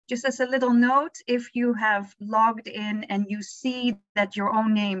Just as a little note, if you have logged in and you see that your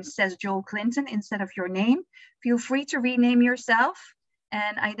own name says Joel Clinton instead of your name, feel free to rename yourself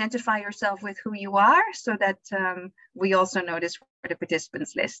and identify yourself with who you are so that we also know this for the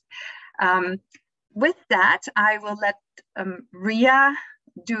participants list. With that, I will let Ria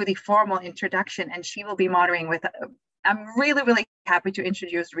do the formal introduction, and she will be moderating with. I'm really, really happy to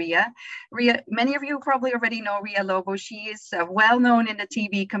introduce Ria. Ria, many of you probably already know Ria Lobo. She is well known in the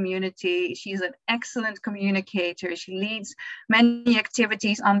TB community. She's an excellent communicator. She leads many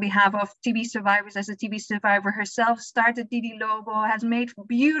activities on behalf of TB survivors. As a TB survivor herself, started Didi Lobo, has made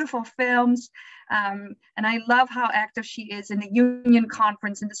beautiful films. And I love how active she is in the Union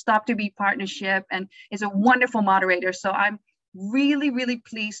Conference and the Stop TB Partnership, and is a wonderful moderator. So I'm really, really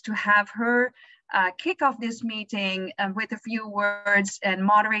pleased to have her kick off this meeting with a few words and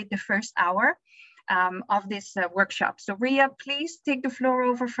moderate the first hour of this workshop. So Ria, please take the floor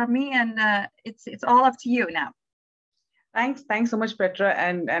over from me, and it's all up to you now. Thanks so much, Petra,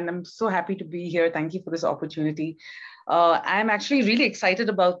 and I'm so happy to be here. Thank you for this opportunity. I'm actually really excited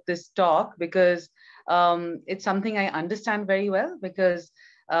about this talk because it's something I understand very well, because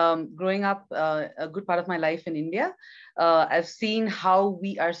growing up a good part of my life in India, I've seen how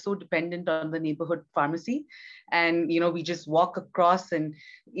we are so dependent on the neighborhood pharmacy. And, we just walk across and,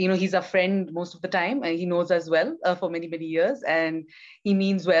 he's a friend most of the time, and he knows us well for many, many years, and he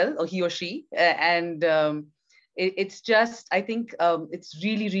means well, or he or she. It's just, I think it's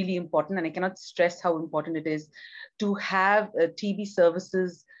really, really important. And I cannot stress how important it is to have TB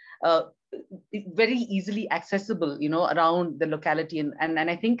services very easily accessible, around the locality. And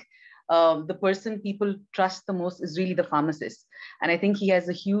I think the person people trust the most is really the pharmacist. And I think he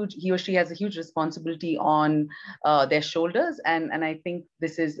or she has a huge responsibility on their shoulders. And I think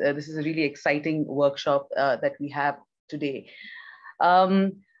this is a really exciting workshop that we have today.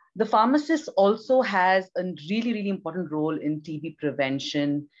 The pharmacist also has a really, really important role in TB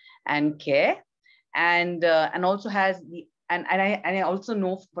prevention and care, and also has the and I also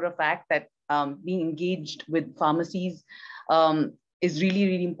know for a fact that being engaged with pharmacies is really,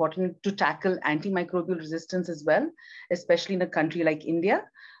 really important to tackle antimicrobial resistance as well, especially in a country like India,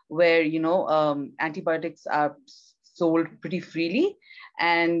 where antibiotics are sold pretty freely,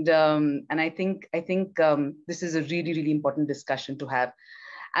 and I think this is a really, really important discussion to have.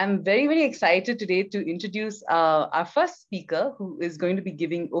 I'm very, very excited today to introduce our first speaker, who is going to be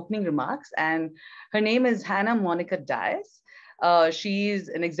giving opening remarks, and her name is Hannah Monica Dias. She is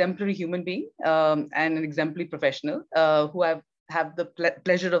an exemplary human being and an exemplary professional who I have the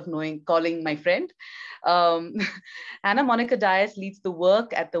pleasure of calling my friend. Hannah Monica Dias leads the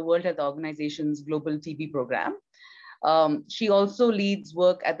work at the World Health Organization's Global TB Program. She also leads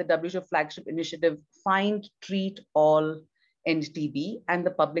work at the WHO flagship initiative, Find, Treat, All, End TB, and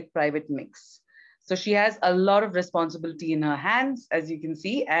the public-private mix. So she has a lot of responsibility in her hands, as you can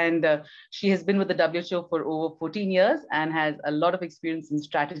see, and she has been with the WHO for over 14 years and has a lot of experience in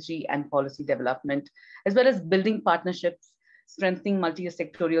strategy and policy development, as well as building partnerships, strengthening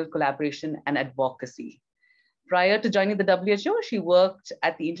multi-sectorial collaboration and advocacy. Prior to joining the WHO, she worked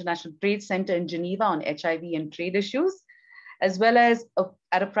at the International Trade Center in Geneva on HIV and trade issues, as well as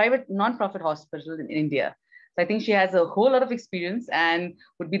at a private nonprofit hospital in India. So I think she has a whole lot of experience and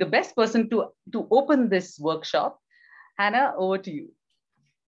would be the best person to open this workshop. Hannah, over to you.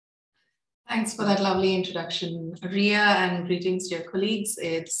 Thanks for that lovely introduction, Ria, and greetings to your colleagues.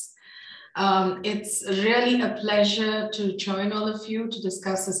 It's really a pleasure to join all of you to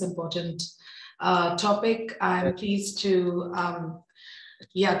discuss this important topic. I'm pleased to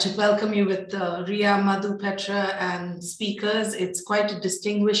welcome you with Ria, Madhu, Petra, and speakers. It's quite a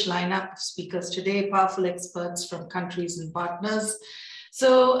distinguished lineup of speakers today, powerful experts from countries and partners.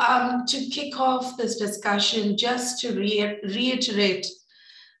 So to kick off this discussion, just to reiterate,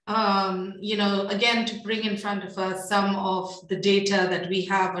 again, to bring in front of us some of the data that we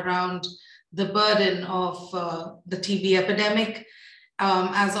have around the burden of the TB epidemic.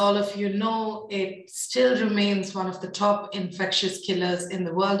 As all of you know, it still remains one of the top infectious killers in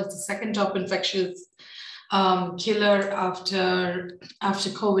the world. It's the second top infectious killer after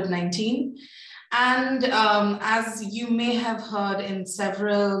COVID-19. And as you may have heard in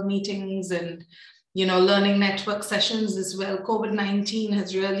several meetings and learning network sessions as well, COVID-19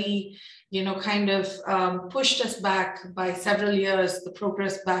 has really pushed us back by several years, the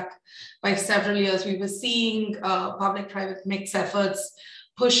progress back by several years. We were seeing public-private mix efforts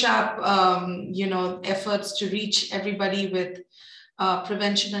push up, efforts to reach everybody with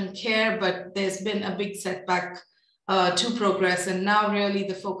prevention and care, but there's been a big setback to progress. And now really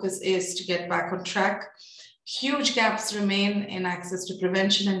the focus is to get back on track. Huge gaps remain in access to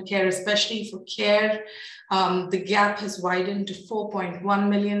prevention and care, especially for care. The gap has widened to 4.1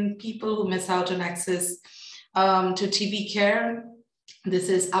 million people who miss out on access to TB care. This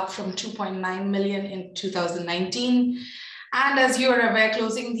is up from 2.9 million in 2019. And as you are aware,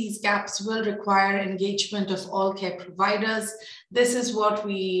 closing these gaps will require engagement of all care providers. This is what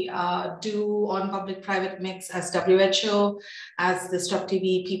we do on public-private mix as WHO, as the Stop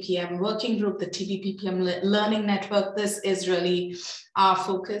TB/PPM Working Group, the TBPPM Learning Network. This is really our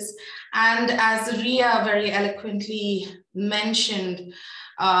focus. And as Ria very eloquently mentioned,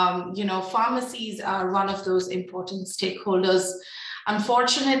 pharmacies are one of those important stakeholders.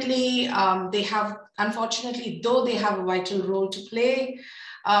 Unfortunately, though they have a vital role to play,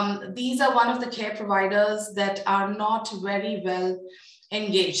 these are one of the care providers that are not very well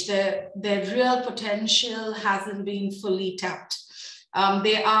engaged. Their real potential hasn't been fully tapped.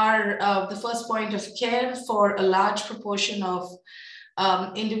 They are the first point of care for a large proportion of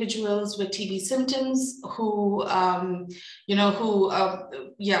individuals with TB symptoms who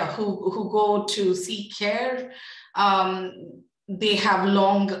go to seek care. They have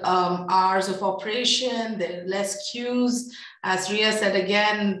long hours of operation, there are less queues. As Ria said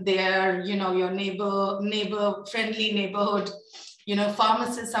again, they're, your friendly neighborhood,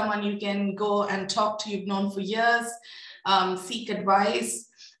 pharmacist, someone you can go and talk to, you've known for years, seek advice.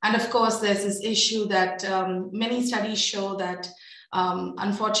 And of course, there's this issue that many studies show that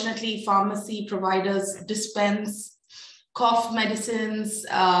unfortunately, pharmacy providers dispense cough medicines,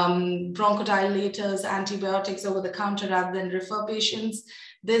 bronchodilators, antibiotics over the counter rather than refer patients.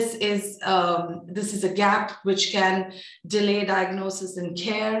 This is a gap which can delay diagnosis and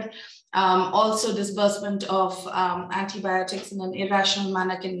care. Also, disbursement of antibiotics in an irrational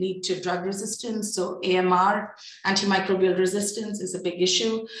manner can lead to drug resistance. So AMR, antimicrobial resistance, is a big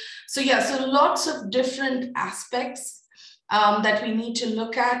issue. So lots of different aspects that we need to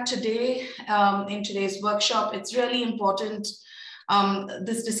look at today in today's workshop. It's really important,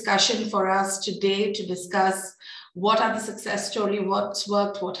 this discussion for us today, to discuss what are the success story, what's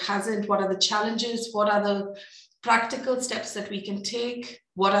worked, what hasn't, what are the challenges, what are the practical steps that we can take,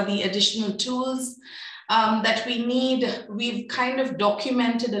 what are the additional tools that we need. We've kind of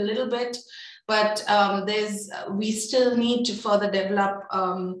documented a little bit, but we still need to further develop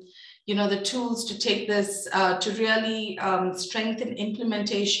the tools to take this to really strengthen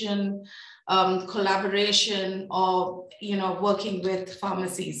implementation, collaboration, or working with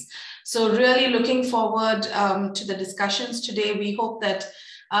pharmacies. So really looking forward to the discussions today. We hope that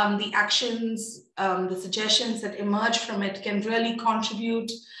the actions, the suggestions that emerge from it can really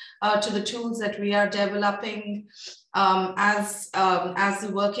contribute to the tools that we are developing as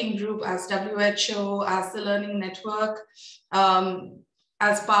the working group, as WHO, as the learning network,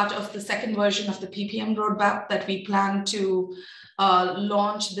 as part of the second version of the PPM roadmap that we plan to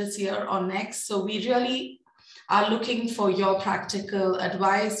launch this year or next. So we really are looking for your practical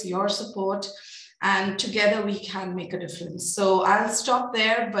advice, your support, and together we can make a difference. So I'll stop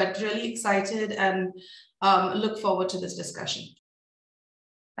there, but really excited and look forward to this discussion.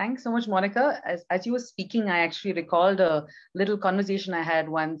 Thanks so much, Monica. As you were speaking, I actually recalled a little conversation I had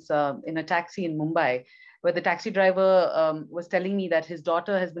once in a taxi in Mumbai, where the taxi driver was telling me that his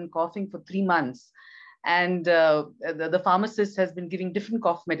daughter has been coughing for 3 months, and the pharmacist has been giving different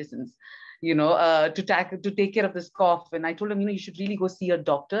cough medicines, to take care of this cough. And I told him, you should really go see a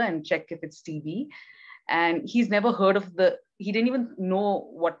doctor and check if it's TB. And he's never heard of he didn't even know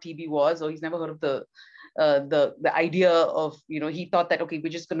what TB was, or he's never heard of the idea of, he thought that, okay, we're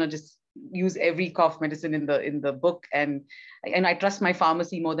just gonna just use every cough medicine in the book, and I trust my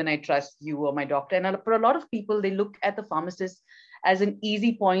pharmacy more than I trust you or my doctor. And for a lot of people, they look at the pharmacist as an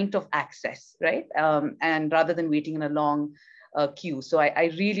easy point of access, right? And rather than waiting in a long queue. So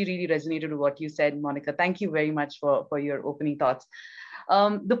I really, really resonated with what you said, Monica. Thank you very much for your opening thoughts.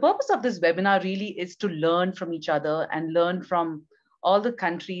 The purpose of this webinar really is to learn from each other and learn from all the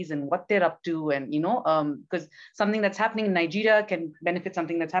countries and what they're up to. And, because something that's happening in Nigeria can benefit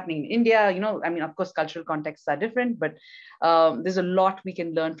something that's happening in India. Of course, cultural contexts are different, but there's a lot we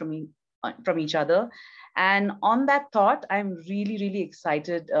can learn from each other. And on that thought, I'm really, really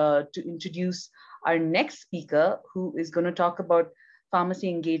excited to introduce our next speaker, who is going to talk about pharmacy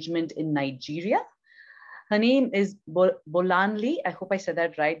engagement in Nigeria. Her name is Bolanle. I hope I said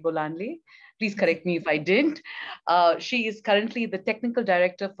that right, Bolanle. Please correct me if I didn't. She is currently the Technical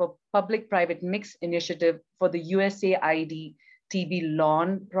Director for Public-Private Mix Initiative for the USAID TB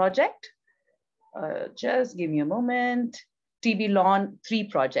Lawn Project. Just give me a moment. TB Lawn 3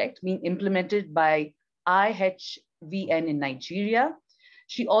 project being implemented by IHVN in Nigeria.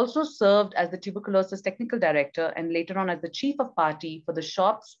 She also served as the tuberculosis technical director and later on as the chief of party for the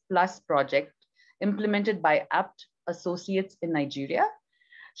Shops Plus project implemented by APT Associates in Nigeria.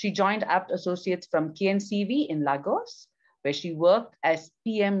 She joined APT Associates from KNCV in Lagos, where she worked as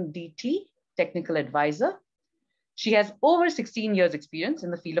PMDT technical advisor. She has over 16 years experience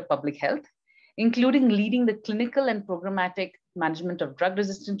in the field of public health, including leading the clinical and programmatic management of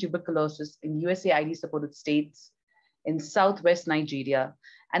drug-resistant tuberculosis in USAID supported states in Southwest Nigeria,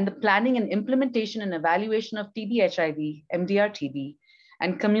 and the planning and implementation and evaluation of TB HIV, MDR TB,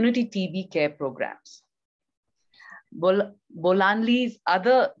 and community TB care programs. Bolanli's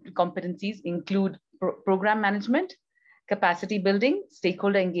other competencies include program management, capacity building,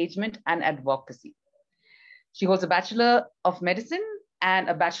 stakeholder engagement, and advocacy. She holds a Bachelor of Medicine and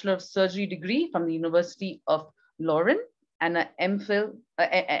a Bachelor of Surgery degree from the University of Lauren and a MPhil,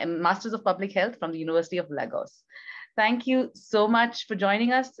 a Masters of Public Health from the University of Lagos. Thank you so much for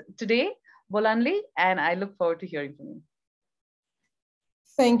joining us today, Bolanli, and I look forward to hearing from you.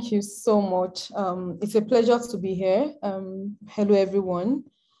 Thank you so much. It's a pleasure to be here. Hello, everyone.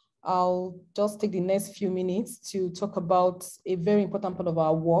 I'll just take the next few minutes to talk about a very important part of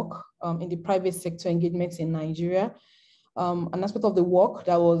our work in the private sector engagement in Nigeria. An aspect of the work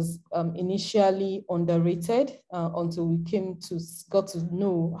that was initially underrated until we got to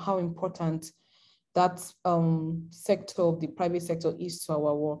know how important that sector of the private sector is to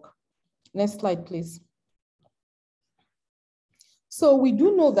our work. Next slide, please. So we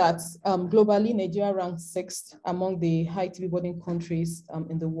do know that globally, Nigeria ranks 6th among the high TB burden countries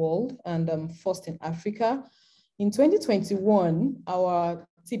in the world and 1st in Africa. In 2021, our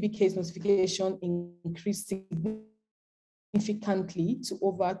TB case notification increased significantly to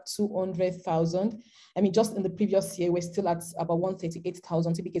over 200,000. I mean, just in the previous year, we're still at about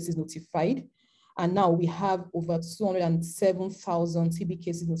 138,000 TB cases notified. And now we have over 207,000 TB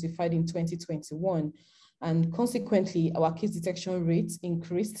cases notified in 2021. And consequently, our case detection rate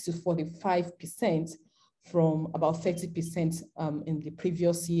increased to 45% from about 30% in the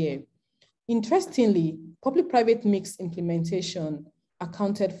previous year. Interestingly, public-private mix implementation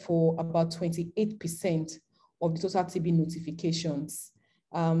accounted for about 28% of the total TB notifications.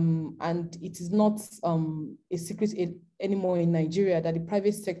 And it is not a secret anymore in Nigeria that the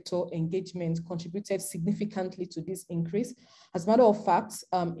private sector engagement contributed significantly to this increase. As a matter of fact,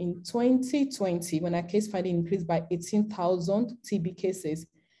 in 2020, when our case finding increased by 18,000 TB cases,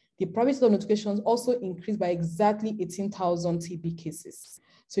 the private sector notifications also increased by exactly 18,000 TB cases.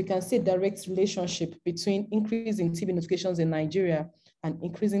 So you can see a direct relationship between increasing TB notifications in Nigeria and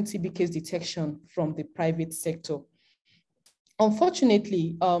increasing TB case detection from the private sector.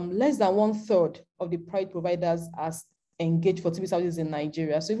 Unfortunately, less than 1/3 of the private providers are engaged for TB services in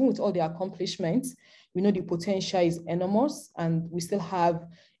Nigeria. So even with all the accomplishments, we know the potential is enormous and we still have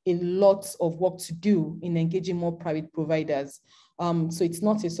a lot of work to do in engaging more private providers. So it's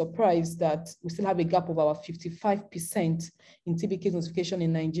not a surprise that we still have a gap of about 55% in TB case notification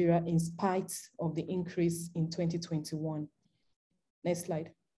in Nigeria in spite of the increase in 2021. Next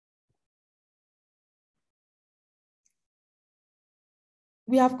slide.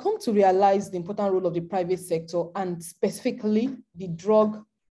 We have come to realize the important role of the private sector and specifically the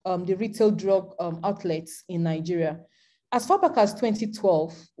retail drug outlets in Nigeria. As far back as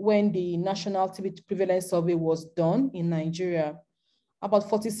 2012, when the National TB Prevalence Survey was done in Nigeria, about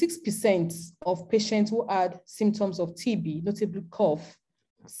 46% of patients who had symptoms of TB, notably cough,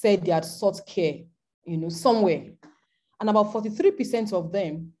 said they had sought care, somewhere. And about 43% of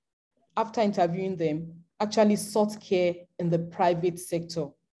them, after interviewing them, actually sought care in the private sector.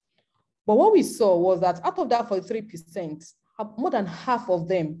 But what we saw was that out of that 43%, more than half of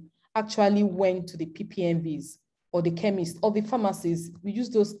them actually went to the PPMVs or the chemists or the pharmacies. We use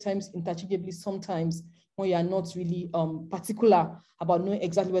those terms interchangeably sometimes when you are not really particular about knowing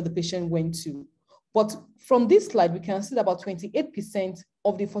exactly where the patient went to. But from this slide, we can see that about 28%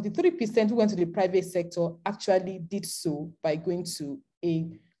 of the 43% who went to the private sector actually did so by going to a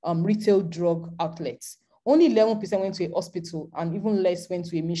retail drug outlet. Only 11% went to a hospital and even less went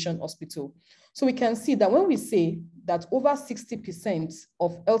to a mission hospital. So we can see that when we say that over 60%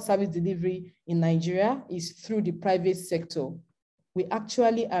 of health service delivery in Nigeria is through the private sector, we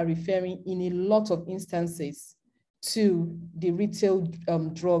actually are referring in a lot of instances to the retail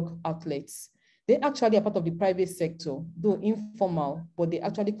drug outlets. They actually are part of the private sector, though informal, but they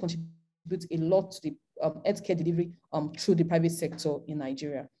actually contribute a lot to the healthcare delivery through the private sector in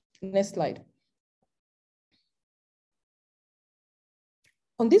Nigeria. Next slide.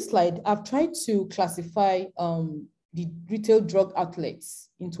 On this slide, I've tried to classify the retail drug outlets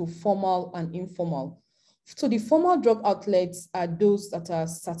into formal and informal. So the formal drug outlets are those that are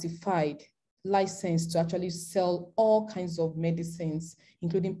certified, licensed to actually sell all kinds of medicines,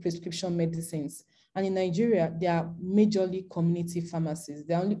 including prescription medicines. And in Nigeria, they are majorly community pharmacies.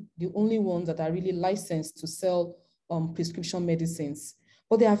 They're the only ones that are really licensed to sell prescription medicines.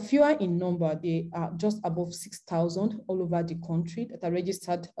 But they are fewer in number. They are just above 6,000 all over the country that are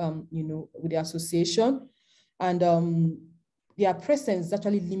registered, with the association. And their presence is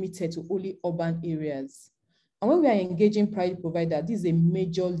actually limited to only urban areas. And when we are engaging private providers, this is a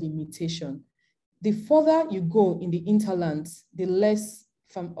major limitation. The further you go in the interlands, the less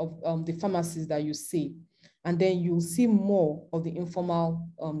of the pharmacies that you see. And then you'll see more of the informal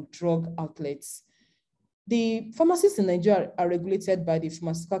drug outlets. The pharmacies in Nigeria are regulated by the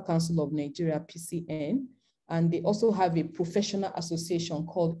Pharmaceutical Council of Nigeria, PCN, and they also have a professional association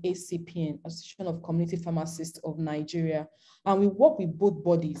called ACPN, Association of Community Pharmacists of Nigeria. And we work with both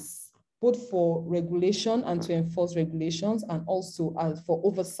bodies, both for regulation and to enforce regulations, and also for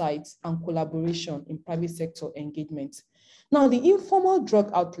oversight and collaboration in private sector engagement. Now, the informal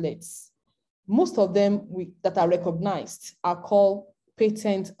drug outlets, most of them that are recognized are called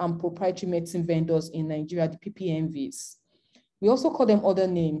patent and proprietary medicine vendors in Nigeria, the PPMVs. We also call them other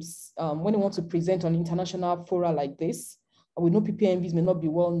names when we want to present on international fora like this. We know PPMVs may not be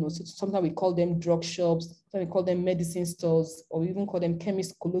well known, so sometimes we call them drug shops, sometimes we call them medicine stores, or we even call them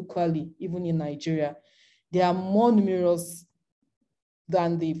chemists colloquially, even in Nigeria. They are more numerous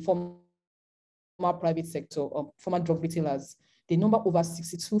than the former private sector or former drug retailers. They number over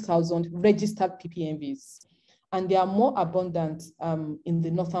 62,000 registered PPMVs. And they are more abundant in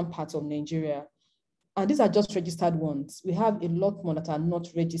the northern part of Nigeria. And these are just registered ones. We have a lot more that are not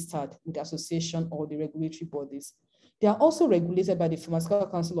registered with the association or the regulatory bodies. They are also regulated by the Pharmaceutical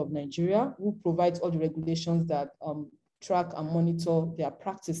Council of Nigeria, who provides all the regulations that track and monitor their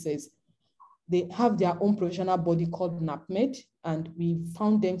practices. They have their own professional body called NAPMED, and we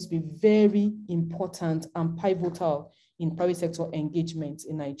found them to be very important and pivotal in private sector engagement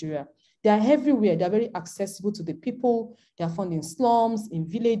in Nigeria. They are everywhere. They are very accessible to the people. They are found in slums, in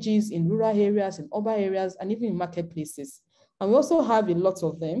villages, in rural areas, in urban areas, and even in marketplaces. And we also have a lot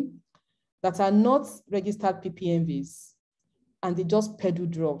of them that are not registered PPMVs, and they just peddle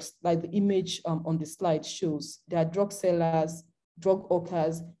drugs, like the image on the slide shows. They are drug sellers, drug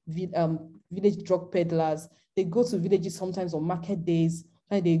hawkers, village drug peddlers. They go to villages sometimes on market days,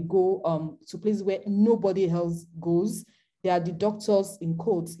 and they go to places where nobody else goes. They are the doctors, in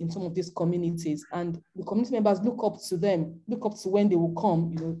quotes, in some of these communities, and the community members look up to them, look up to when they will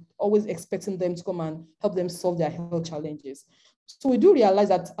come, always expecting them to come and help them solve their health challenges. So we do realize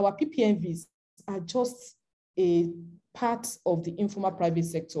that our PPMVs are just a part of the informal private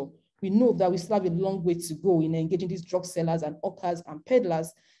sector. We know that we still have a long way to go in engaging these drug sellers and hawkers and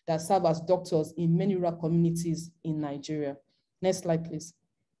peddlers that serve as doctors in many rural communities in Nigeria. Next slide, please.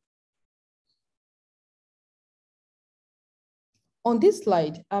 On this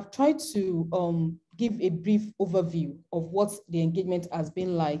slide, I've tried to give a brief overview of what the engagement has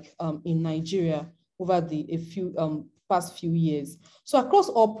been like in Nigeria over the past few years. So across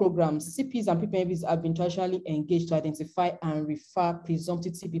all programs, CPs and PPMVs have been traditionally engaged to identify and refer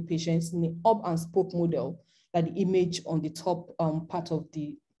presumptive TB patients in the hub and spoke model, like the image on the top part of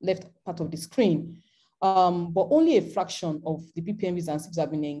the left part of the screen. But only a fraction of the PPMVs and CPs have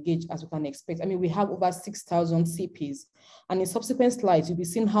been engaged, as we can expect. I mean, we have over 6,000 CPs. And in subsequent slides, you'll be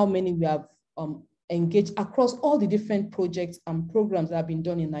seeing how many we have engaged across all the different projects and programs that have been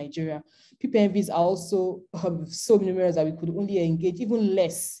done in Nigeria. PPMVs are also so numerous that we could only engage even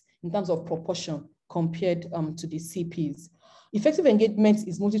less in terms of proportion compared to the CPs. Effective engagement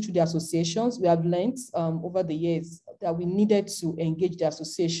is mostly through the associations. We have learned over the years that we needed to engage the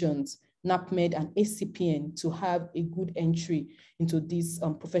associations, NAPMED and ACPN, to have a good entry into this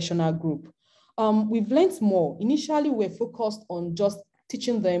professional group. We've learned more. Initially, we're focused on just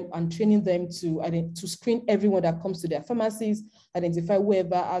teaching them and training them to screen everyone that comes to their pharmacies, identify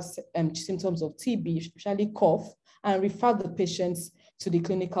whoever has symptoms of TB, especially cough, and refer the patients to the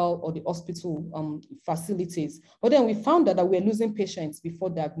clinical or the hospital facilities. But then we found that we're losing patients before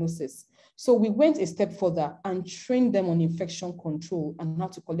diagnosis. So we went a step further and trained them on infection control and how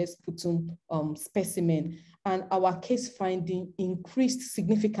to collect sputum specimen. And our case finding increased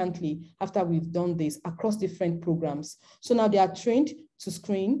significantly after we've done this across different programs. So now they are trained to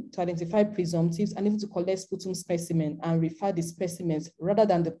screen, to identify presumptives, and even to collect sputum specimen and refer the specimens rather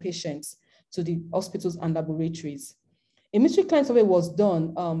than the patients to the hospitals and laboratories. A mystery client survey was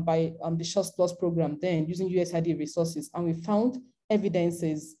done by the SHOTS Plus program then using USAID resources, and we found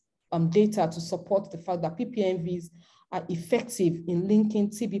evidences, data to support the fact that PPMVs are effective in linking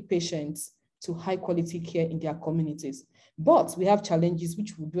TB patients to high quality care in their communities. But we have challenges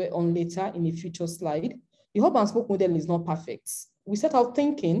which we'll dwell on later in a future slide. The hub and spoke model is not perfect. We set out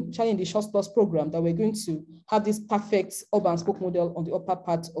thinking, in the Short Plus program, that we're going to have this perfect hub and spoke model on the upper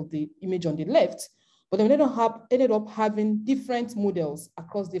part of the image on the left, but then we ended up having different models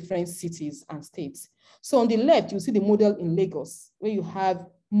across different cities and states. So on the left, you see the model in Lagos, where you have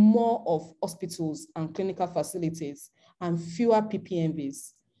more of hospitals and clinical facilities and fewer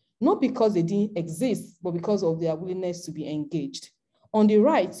PPMVs, not because they didn't exist, but because of their willingness to be engaged. On the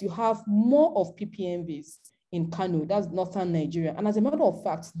right, you have more of PPMVs in Kano, that's northern Nigeria. And as a matter of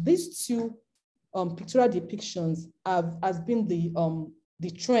fact, these two pictorial depictions has been the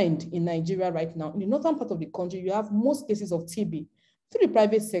trend in Nigeria right now. In the northern part of the country, you have most cases of TB through the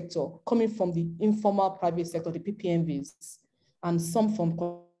private sector coming from the informal private sector, the PPMVs, and some from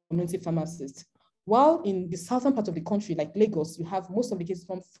community pharmacists. While in the southern part of the country, like Lagos, you have most of the cases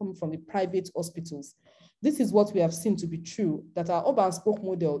from the private hospitals. This is what we have seen to be true, that our hub and spoke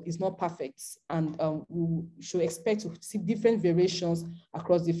model is not perfect, and we should expect to see different variations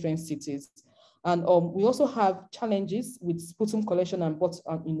across different cities. And we also have challenges with sputum collection and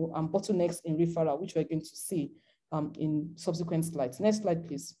bottlenecks in referral, which we're going to see in subsequent slides. Next slide,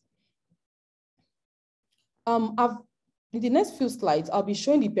 please. In the next few slides, I'll be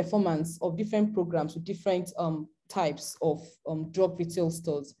showing the performance of different programs with different types of drug retail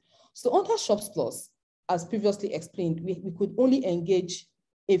stores. So under Shops Plus, as previously explained, we could only engage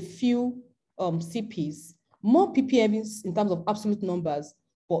a few CPs, more PPMs in terms of absolute numbers,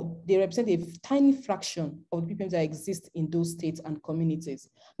 but they represent a tiny fraction of the PPMs that exist in those states and communities.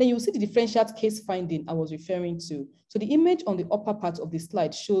 Then you'll see the differentiated case finding I was referring to. So the image on the upper part of the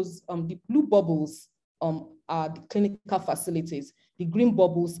slide shows the blue bubbles are the clinical facilities. The green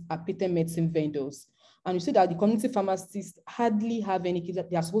bubbles are patent medicine vendors. And you see that the community pharmacists hardly have any cases.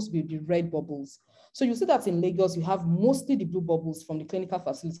 They are supposed to be the red bubbles. So you see that in Lagos, you have mostly the blue bubbles from the clinical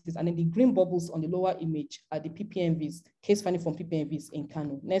facilities, and then the green bubbles on the lower image are the PPMVs, case finding from PPMVs in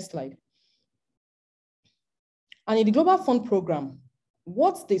Kano. Next slide. And in the Global Fund program,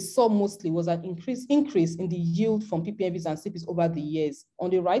 what they saw mostly was an increase in the yield from PPMVs and CPs over the years. On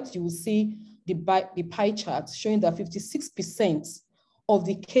the right, you will see the pie chart showing that 56% of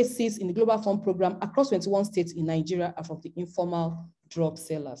the cases in the Global Fund program across 21 states in Nigeria are from the informal drug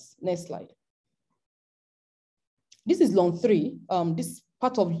sellers. Next slide. This is Long 3. This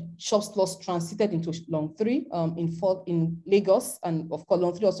part of Shops Plus transited into Long 3 in Lagos, and of course,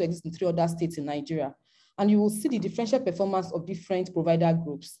 Long 3 also exists in 3 other states in Nigeria. And you will see the differential performance of different provider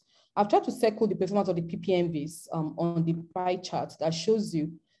groups. I've tried to circle the performance of the PPMVs on the pie chart that shows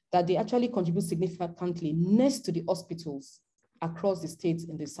you that they actually contribute significantly next to the hospitals across the states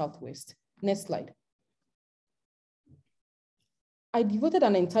in the Southwest. Next slide. I devoted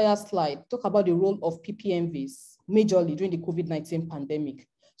an entire slide to talk about the role of PPMVs majorly during the COVID-19 pandemic.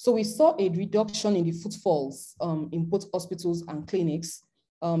 So we saw a reduction in the footfalls in both hospitals and clinics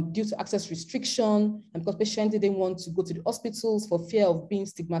due to access restriction, and because patients didn't want to go to the hospitals for fear of being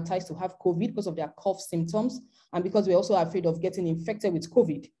stigmatized to have COVID because of their cough symptoms, and because we're also afraid of getting infected with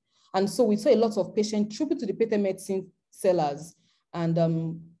COVID. And so we saw a lot of patients trooping to the patent medicine sellers.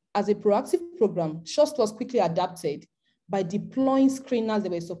 And as a proactive program, Shops Plus quickly adapted by deploying screeners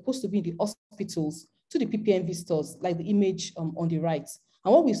that were supposed to be in the hospitals to the PPMV stores, like the image on the right.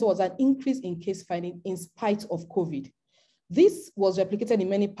 And what we saw was an increase in case finding in spite of COVID. This was replicated in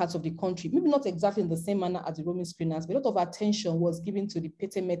many parts of the country, maybe not exactly in the same manner as the roaming screeners, but a lot of attention was given to the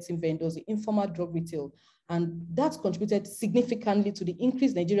patent medicine vendors, the informal drug retail, and that contributed significantly to the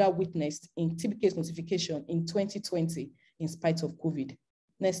increase Nigeria witnessed in TB case notification in 2020 in spite of COVID.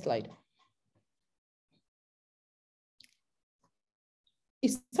 Next slide.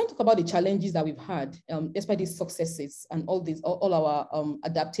 It's time to talk about the challenges that we've had, despite these successes and all our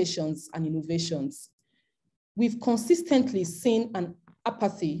adaptations and innovations. We've consistently seen an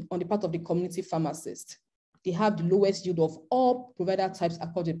apathy on the part of the community pharmacists. They have the lowest yield of all provider types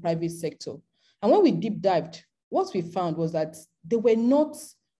across the private sector. And when we deep dived, what we found was that they were not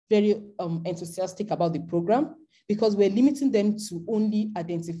very enthusiastic about the program because we're limiting them to only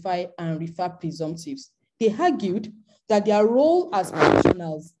identify and refer presumptives. They argued that their role as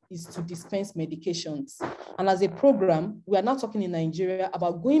professionals is to dispense medications. And as a program, we are now talking in Nigeria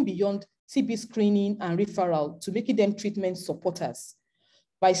about going beyond TB screening and referral to making them treatment supporters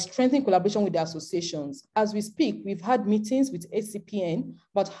by strengthening collaboration with the associations. As we speak, we've had meetings with ACPN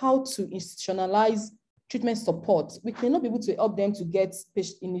about how to institutionalize treatment support. We cannot be able to help them to get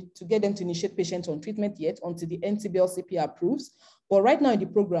them to initiate patients on treatment yet until the NTBLCP approves. But right now in the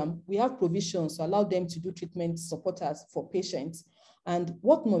program, we have provisions to allow them to do treatment supporters for patients. And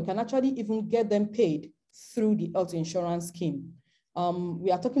what more, we can actually even get them paid through the health insurance scheme.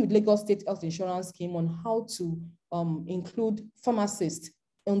 We are talking with Lagos State Health Insurance Scheme on how to include pharmacists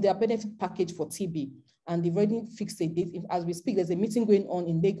on their benefit package for TB. And they've already fixed a date. As we speak, there's a meeting going on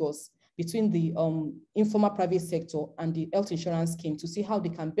in Lagos between the informal private sector and the health insurance scheme to see how they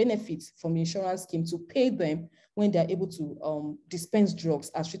can benefit from the insurance scheme to pay them when they're able to dispense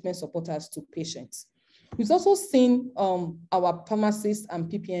drugs as treatment supporters to patients. We've also seen our pharmacists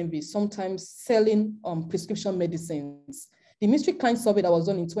and PPMVs sometimes selling prescription medicines. The mystery client survey that was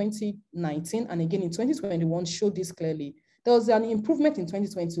done in 2019 and again in 2021 showed this clearly. There was an improvement in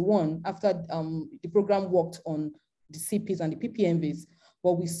 2021 after the program worked on the CPs and the PPMVs,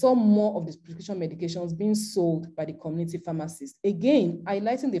 but we saw more of these prescription medications being sold by the community pharmacists. Again,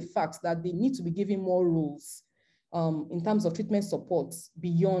 highlighting the fact that they need to be given more roles in terms of treatment support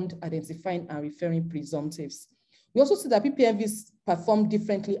beyond identifying and referring presumptives. We also see that PPMVs perform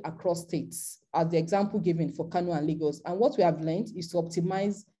differently across states, as the example given for Kano and Lagos. And what we have learned is to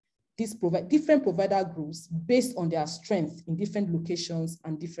optimize these different provider groups based on their strength in different locations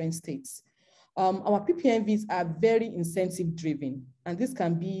and different states. Our PPMVs are very incentive driven, and this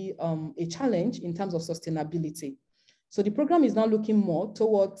can be a challenge in terms of sustainability. So the program is now looking more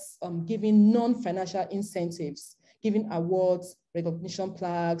towards giving non-financial incentives, giving awards, recognition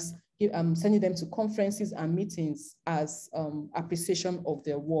plaques, sending them to conferences and meetings as appreciation of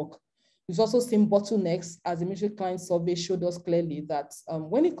their work. We've also seen bottlenecks, as the mutual client survey showed us clearly, that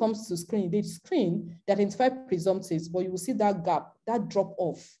when it comes to screening, they identify presumptives, but you will see that gap, that drop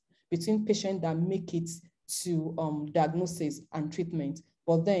off between patients that make it to diagnosis and treatment.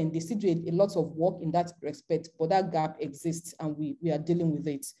 But then they still do a lot of work in that respect, but that gap exists and we are dealing with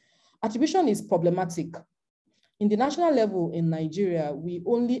it. Attribution is problematic. In the national level in Nigeria, we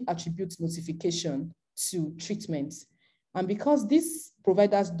only attribute notification to treatment. And because these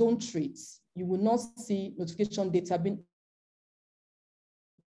providers don't treat, you will not see notification data being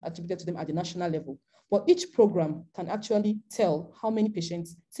attributed to them at the national level. But each program can actually tell how many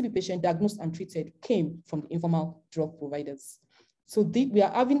patients, TB patients diagnosed and treated, came from the informal drug providers. So we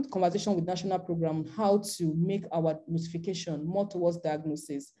are having conversation with national program on how to make our notification more towards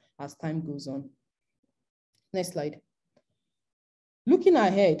diagnosis as time goes on. Next slide. Looking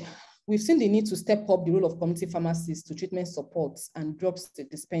ahead, we've seen the need to step up the role of community pharmacists to treatment support and drugs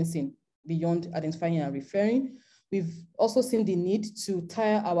dispensing beyond identifying and referring. We've also seen the need to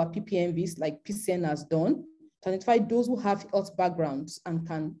tie our PPMVs, like PCN has done, to identify those who have health backgrounds and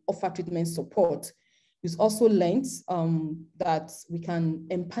can offer treatment support. We've also learned that we can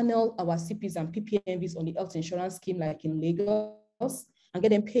empanel our CPs and PPMVs on the health insurance scheme, like in Lagos, and get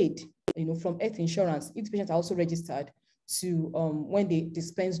them paid, from health insurance. Each patient are also registered to when they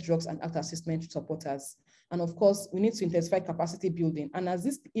dispense drugs and act as assessment supporters. And of course, we need to intensify capacity building. And as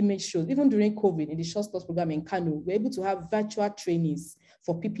this image shows, even during COVID, in the short course program in Kano, we're able to have virtual trainees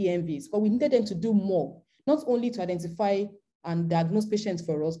for PPMVs, but we needed them to do more, not only to identify and diagnose patients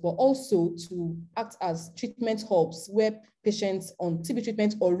for us, but also to act as treatment hubs where patients on TB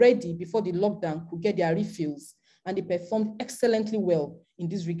treatment already before the lockdown could get their refills. And they performed excellently well in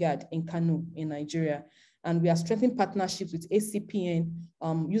this regard in Kano, in Nigeria. And we are strengthening partnerships with ACPN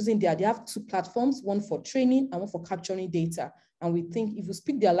using they have two platforms, one for training and one for capturing data. And we think if we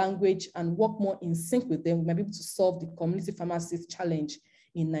speak their language and work more in sync with them, we might be able to solve the community pharmacist challenge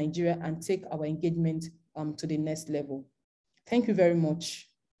in Nigeria and take our engagement to the next level. Thank you very much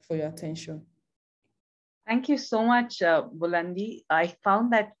for your attention. Thank you so much, Bulandi. I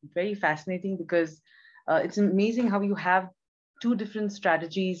found that very fascinating because it's amazing how you have two different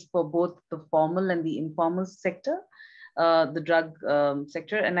strategies for both the formal and the informal sector, the drug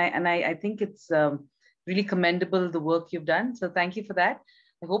sector. And I think it's really commendable, the work you've done. So thank you for that.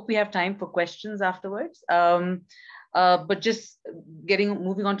 I hope we have time for questions afterwards. But just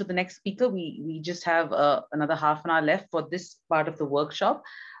moving on to the next speaker, we just have another half an hour left for this part of the workshop.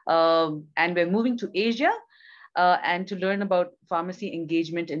 And we're moving to Asia and to learn about pharmacy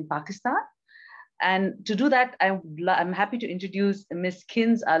engagement in Pakistan. And to do that, I'm happy to introduce Ms.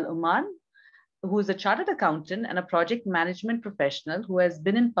 Kins Al-Uman, who is a chartered accountant and a project management professional who has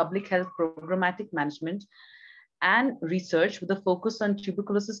been in public health programmatic management and research with a focus on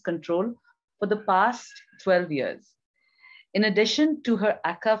tuberculosis control for the past 12 years. In addition to her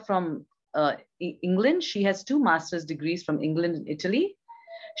ACA from England, she has 2 master's degrees from England and Italy.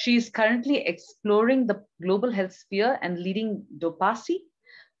 She is currently exploring the global health sphere and leading Dopasi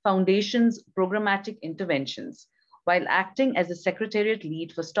Foundation's programmatic interventions while acting as a secretariat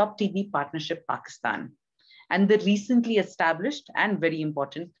lead for Stop TB Partnership Pakistan. and the recently established and very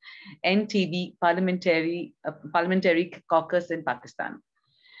important NTB Parliamentary Caucus in Pakistan.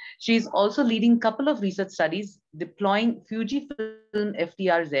 She is also leading a couple of research studies deploying Fujifilm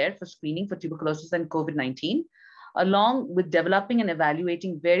FDRs there for screening for tuberculosis and COVID-19, along with developing and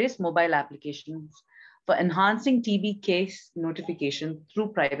evaluating various mobile applications for enhancing TB case notification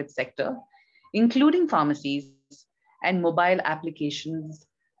through private sector, including pharmacies and mobile applications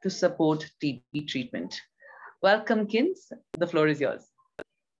to support TB treatment. Welcome, Kins. The floor is yours.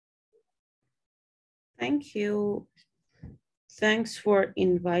 Thank you. Thanks for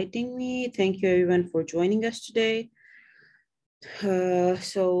inviting me. Thank you everyone for joining us today.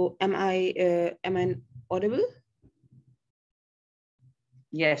 So am I audible?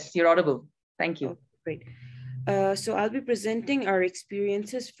 Yes, you're audible. Thank you. Oh, great. So I'll be presenting our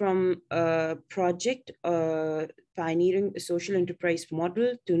experiences from a project pioneering a social enterprise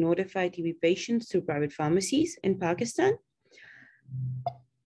model to notify TB patients through private pharmacies in Pakistan.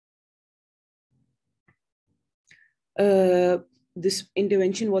 This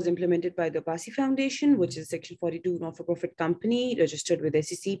intervention was implemented by the Pasi Foundation, which is a Section 42 not-for-profit company registered with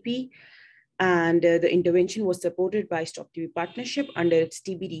SCCP. And the intervention was supported by Stop TB Partnership under its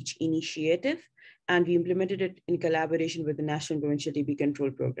TB Reach initiative. And we implemented it in collaboration with the National Provincial TB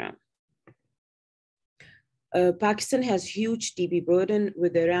Control Program. Pakistan has huge TB burden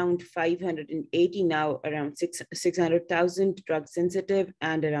with around 580 now, around 600,000 drug sensitive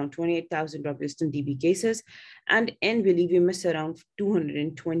and around 28,000 drug resistant TB cases, and N. Willivimus around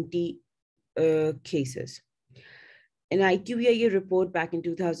 220 cases. An IQVIA report back in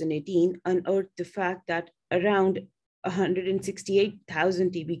 2018 unearthed the fact that around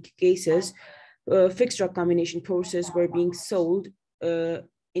 168,000 TB cases, fixed drug combination courses were being sold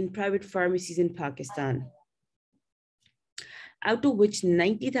in private pharmacies in Pakistan, out of which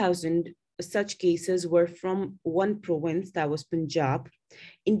 90,000 such cases were from one province, that was Punjab,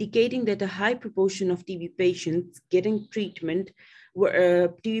 indicating that a high proportion of TB patients getting treatment were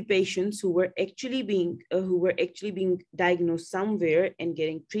TB patients who were actually being diagnosed somewhere and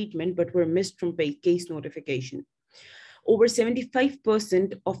getting treatment, but were missed from case notification. Over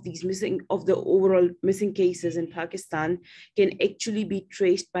 75% of the overall missing cases in Pakistan can actually be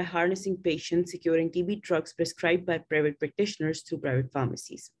traced by harnessing patients securing TB drugs prescribed by private practitioners through private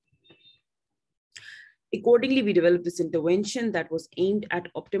pharmacies. Accordingly, we developed this intervention that was aimed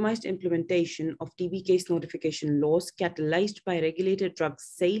at optimized implementation of TB case notification laws catalyzed by regulated drug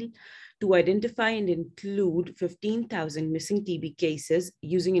sale to identify and include 15,000 missing TB cases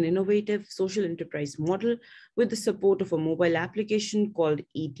using an innovative social enterprise model with the support of a mobile application called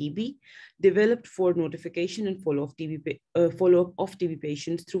eTB, developed for notification and follow-up of TB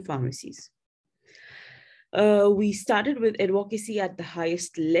patients through pharmacies. We started with advocacy at the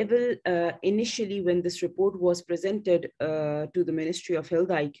highest level. Initially, when this report was presented to the Ministry of Health,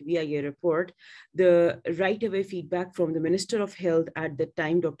 IQVIA report, the right-away feedback from the Minister of Health at the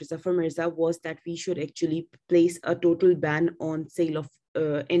time, Dr. Zafar Mirza, was that we should actually place a total ban on sale of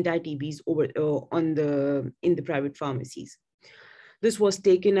anti-TBs in the private pharmacies. This was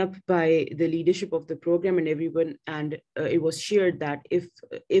taken up by the leadership of the program and everyone, and it was shared that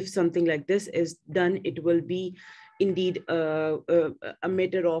if something like this is done, it will be indeed a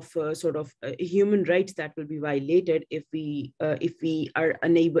matter of sort of human rights that will be violated if we are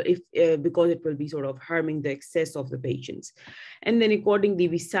unable, because it will be sort of harming the access of the patients. And then accordingly,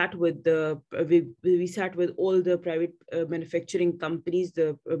 we sat with all the private manufacturing companies,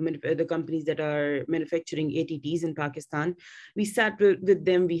 the companies that are manufacturing ATTs in Pakistan. We sat with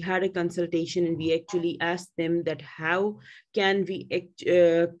them, we had a consultation, and we actually asked them that how can we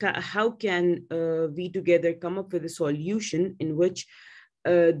together come up with a solution in which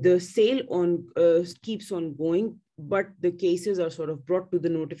the sale keeps on going, but the cases are sort of brought to the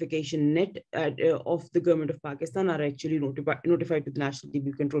notification net of the government of Pakistan, are actually notified to the National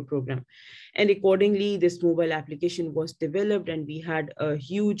TB Control Program. And accordingly, this mobile application was developed, and we had a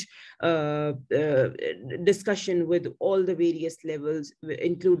huge discussion with all the various levels,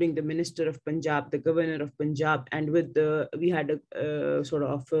 including the Minister of Punjab, the Governor of Punjab, and we had a sort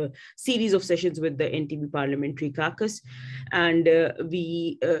of a series of sessions with the NTB Parliamentary Caucus. And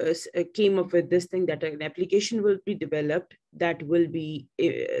we came up with this thing that an application will be developed that will be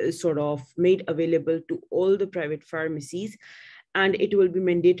sort of made available to all the private pharmacies, and it will be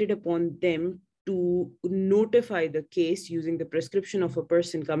mandated upon them to notify the case using the prescription of a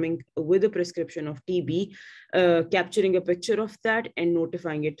person coming with a prescription of TB, capturing a picture of that and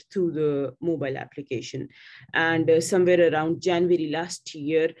notifying it through the mobile application. And somewhere around January last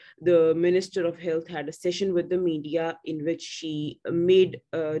year, the Minister of Health had a session with the media in which she made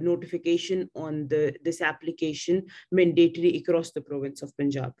a notification on this application mandatory across the province of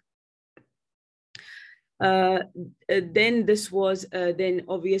Punjab. Then this was, then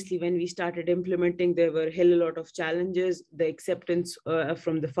obviously when we started implementing, there were a hell a lot of challenges. The acceptance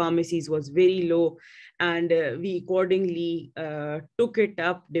from the pharmacies was very low, and we accordingly took it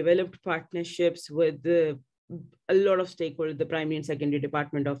up, developed partnerships with a lot of stakeholders, the primary and secondary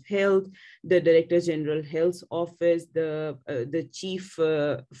department of health, the Director General Health Office, the chief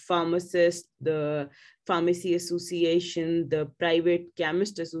pharmacist, the Pharmacy Association, the private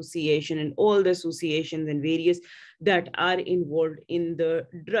chemist association, and all the associations and various that are involved in the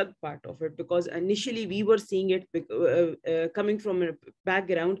drug part of it. Because initially we were seeing it coming from a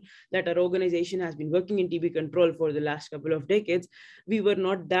background that our organization has been working in TB control for the last couple of decades. We were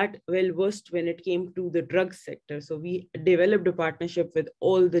not that well versed when it came to the drug sector. So we developed a partnership with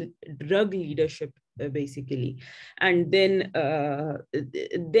all the drug leadership basically. And then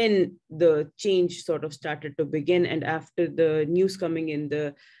the change sort of started to begin. And after the news coming in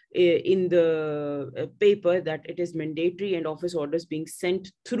the paper that it is mandatory and office orders being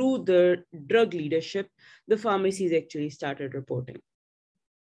sent through the drug leadership, the pharmacies actually started reporting.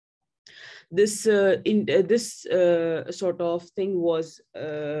 This sort of thing was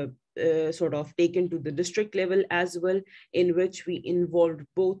sort of taken to the district level as well, in which we involved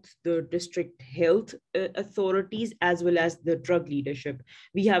both the district health authorities as well as the drug leadership.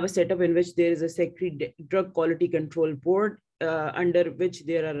 We have a setup in which there is a secretary drug quality control board, under which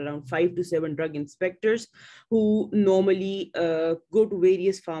there are around 5 to 7 drug inspectors who normally go to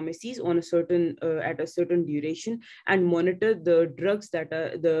various pharmacies on a certain at a certain duration and monitor the drugs that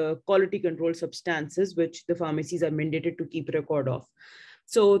are the quality control substances which the pharmacies are mandated to keep record of.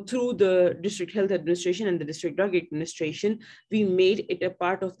 So through the district health administration and the district drug administration, we made it a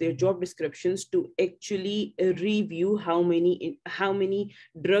part of their job descriptions to actually review how many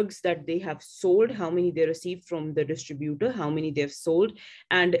drugs that they have sold, how many they received from the distributor, how many they have sold,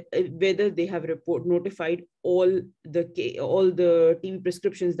 and whether they have notified all the TB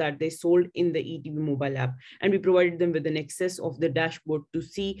prescriptions that they sold in the eTB mobile app. And we provided them with an access of the dashboard to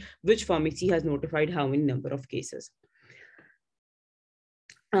see which pharmacy has notified how many number of cases.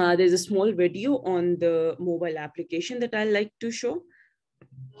 There's a small video on the mobile application that I like to show.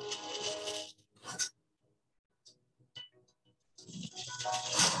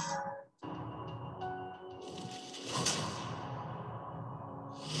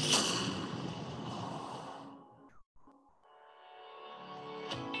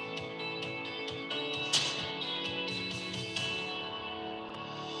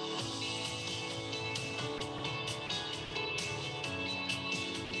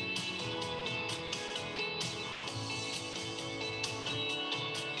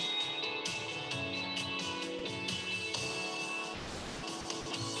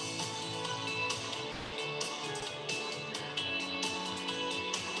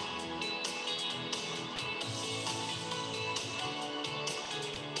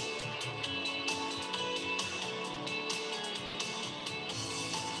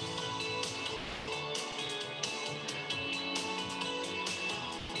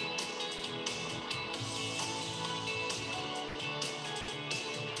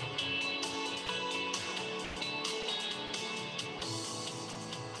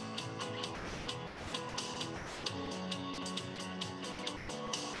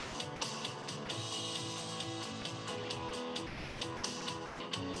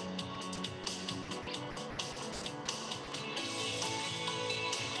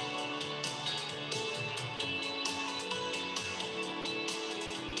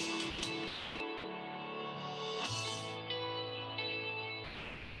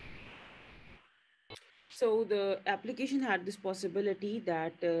 So the application had this possibility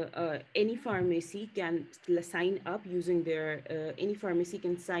that any pharmacy can sign up using their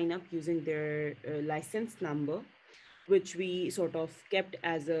license number, which we sort of kept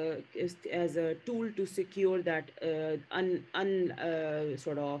as a tool to secure that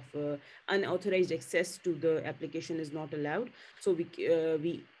unauthorized access to the application is not allowed. So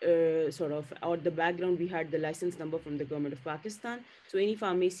we sort of out the background, we had the license number from the government of Pakistan. So any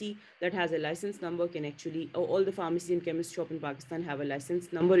pharmacy that has a license number can actually, all the pharmacies and chemist shop in Pakistan have a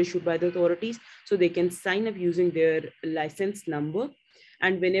license number issued by the authorities. So they can sign up using their license number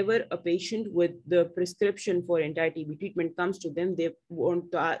And whenever a patient with the prescription for anti-TB treatment comes to them, they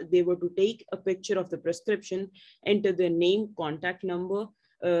were to take a picture of the prescription, enter their name, contact number,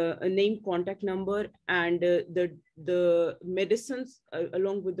 and the medicines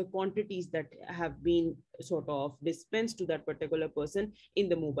along with the quantities that have been sort of dispensed to that particular person in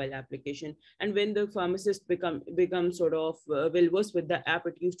the mobile application. And when the pharmacist become sort of well versed with the app,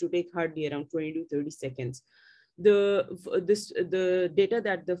 it used to take hardly around 20 to 30 seconds. The data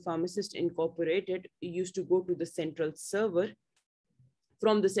that the pharmacist incorporated used to go to the central server.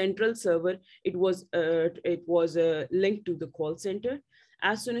 From the central server, it was linked to the call center.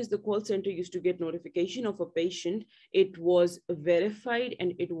 As soon as the call center used to get notification of a patient, it was verified,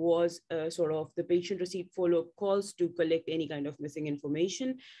 and it was sort of the patient received follow-up calls to collect any kind of missing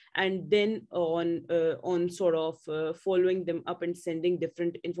information, and then on sort of following them up and sending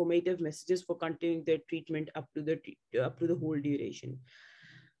different informative messages for continuing their treatment up to the whole duration.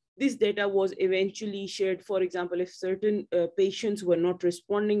 This data was eventually shared. For example, if certain patients were not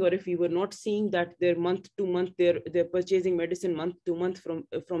responding, or if we were not seeing that their month to month, they're purchasing medicine month to month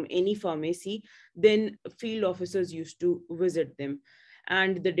from any pharmacy, then field officers used to visit them.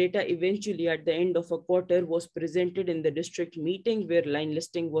 And the data eventually at the end of a quarter was presented in the district meeting, where line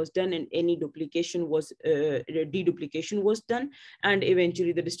listing was done and any deduplication was done. And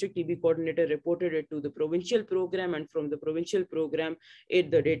eventually the district TB coordinator reported it to the provincial program, and from the provincial program, the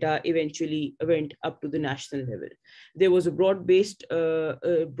data eventually went up to the national level. There was a broad-based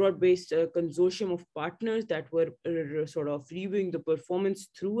consortium of partners that were sort of reviewing the performance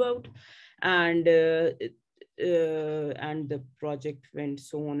throughout, and the project went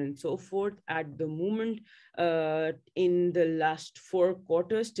so on and so forth. At the moment, in the last 4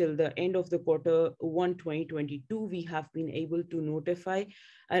 quarters till the end of the quarter 1 2022, we have been able to notify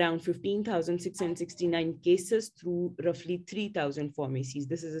around 15,669 cases through roughly 3,000 pharmacies.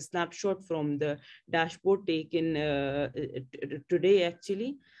 This is a snapshot from the dashboard taken today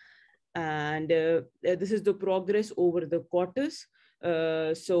actually. And this is the progress over the quarters.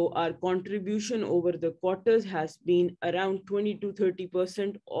 So our contribution over the quarters has been around 20 to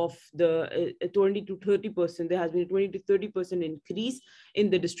 30% of the 20 to 30%. There has been a 20 to 30% increase in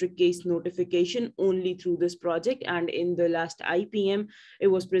the district case notification only through this project. And in the last IPM, it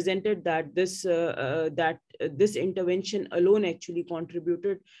was presented that this intervention alone actually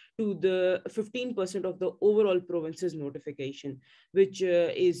contributed to the 15% of the overall province's notification, which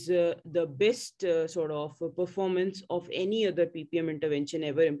is the best sort of performance of any other PPM intervention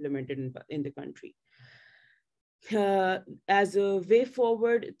ever implemented in the country. As a way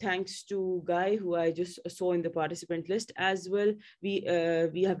forward, thanks to Guy, who I just saw in the participant list as well, we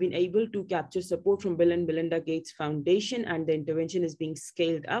have been able to capture support from Bill and Melinda Gates Foundation, and the intervention is being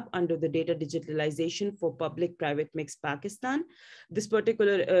scaled up under the data digitalization for public-private mix Pakistan. This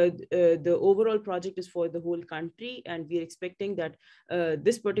particular, the overall project is for the whole country, and we're expecting that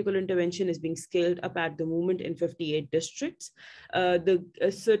this particular intervention is being scaled up at the moment in 58 districts. The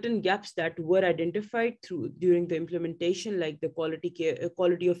certain gaps that were identified during the implementation, like the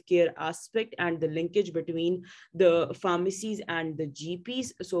quality of care aspect and the linkage between the pharmacies and the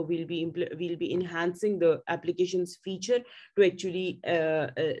GPs. So we'll be enhancing the applications feature to actually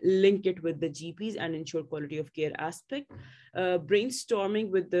link it with the GPs and ensure quality of care aspect.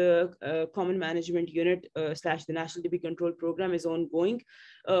 Brainstorming with the Common Management Unit / the National TB Control Program is ongoing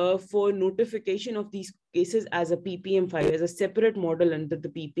for notification of these cases as a PPM file, as a separate model under the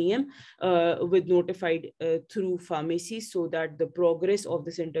PPM, with notified through pharmacies, so that the progress of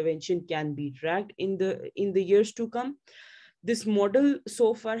this intervention can be tracked in the years to come. This model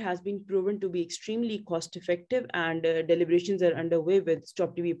so far has been proven to be extremely cost effective, and deliberations are underway with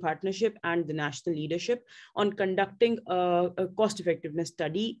Stop TB Partnership and the national leadership on conducting a cost effectiveness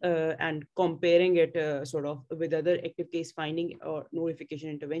study and comparing it sort of with other active case finding or notification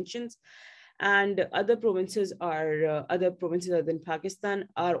interventions. And other provinces other than Pakistan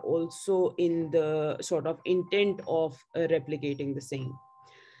are also in the sort of intent of replicating the same.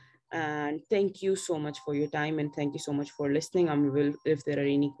 And thank you so much for your time, and thank you so much for listening. If there are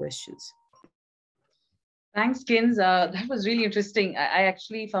any questions. Thanks, Kins. That was really interesting. I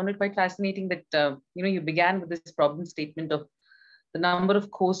actually found it quite fascinating that you began with this problem statement of the number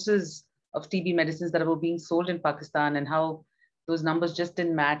of courses of TB medicines that were being sold in Pakistan, and how those numbers just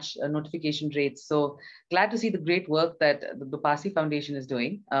didn't match notification rates. So glad to see the great work that the Parsi Foundation is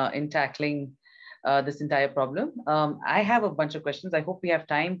doing in tackling this entire problem. I have a bunch of questions. I hope we have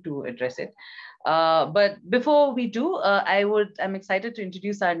time to address it. But before we do, I'm excited to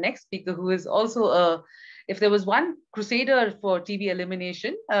introduce our next speaker, who is also a if there was one crusader for TB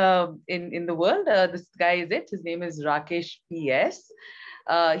elimination in the world, this guy is it. His name is Rakesh PS.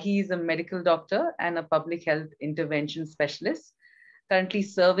 He's a medical doctor and a public health intervention specialist, currently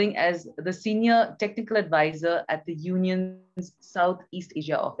serving as the senior technical advisor at the Union's Southeast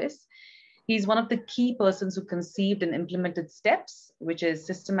Asia office. He's one of the key persons who conceived and implemented STEPS, which is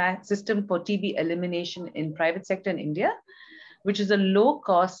System for TB Elimination in Private Sector in India, which is a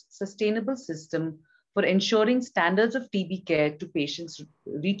low-cost, sustainable system for ensuring standards of TB care to patients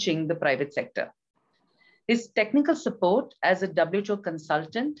reaching the private sector. His technical support as a WHO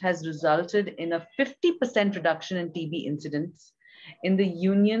consultant has resulted in a 50% reduction in TB incidents in the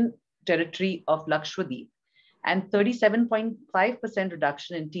Union Territory of Lakshadweep and 37.5%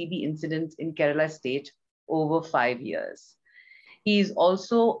 reduction in TB incidents in Kerala state over 5 years. He is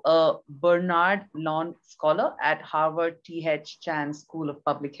also a Bernard Lawn Scholar at Harvard T.H. Chan School of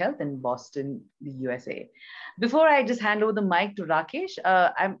Public Health in Boston, the USA. Before I just hand over the mic to Rakesh,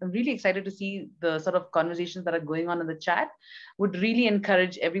 I'm really excited to see the sort of conversations that are going on in the chat. Would really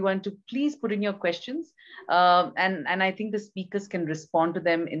encourage everyone to please put in your questions. And I think the speakers can respond to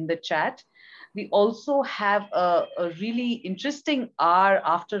them in the chat. We also have a really interesting hour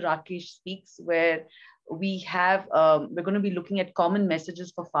after Rakesh speaks, where we're going to be looking at common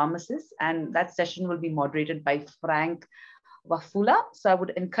messages for pharmacists, and that session will be moderated by Frank Wafula. So I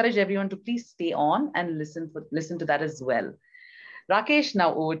would encourage everyone to please stay on and listen to that as well. Rakesh,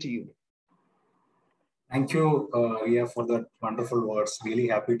 now over to you. Thank you, Ria, for the wonderful words. Really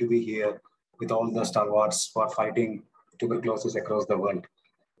happy to be here with all the stalwarts for fighting tuberculosis across the world.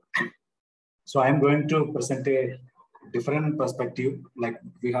 So I'm going to present a different perspective. Like,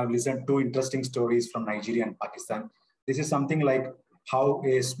 we have listened to interesting stories from Nigeria and Pakistan. This is something like how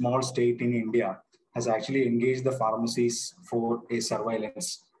a small state in India has actually engaged the pharmacies for a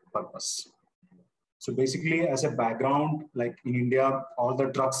surveillance purpose. So basically, as a background, like in India, all the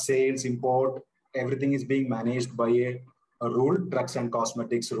drug sales, import, everything is being managed by a rule, Drugs and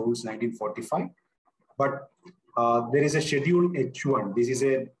Cosmetics Rules 1945. But there is a Schedule H1. This is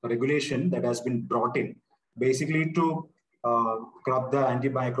a regulation that has been brought in basically to curb the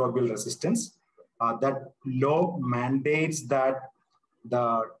antimicrobial resistance. That law mandates that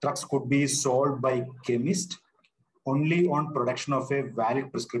the drugs could be sold by chemists only on production of a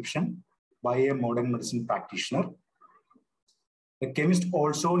valid prescription by a modern medicine practitioner. The chemist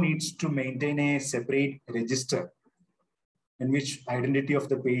also needs to maintain a separate register in which identity of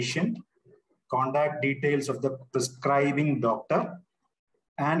the patient, contact details of the prescribing doctor,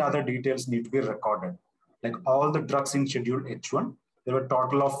 and other details need to be recorded. Like all the drugs in Schedule H1, there were a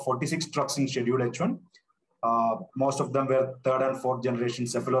total of 46 drugs in Schedule H1. Most of them were third and fourth generation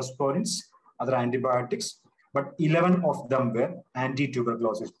cephalosporins, other antibiotics, but 11 of them were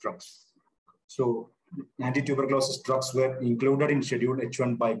anti-tuberculosis drugs. So anti-tuberculosis drugs were included in Schedule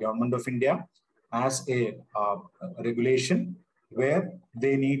H1 by Government of India as a regulation where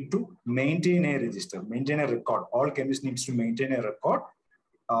they need to maintain a register, maintain a record. All chemists need to maintain a record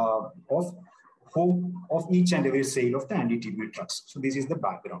of each and every sale of the anti-TB drugs. So this is the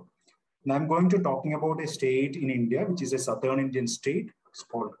background. Now I'm going to talking about a state in India, which is a southern Indian state. It's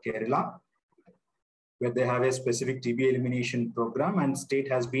called Kerala, where they have a specific TB elimination program, and state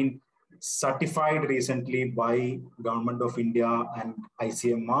has been certified recently by Government of India and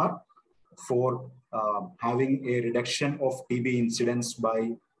ICMR for having a reduction of TB incidence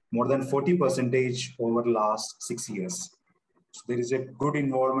by more than 40% over the last 6 years. So there is a good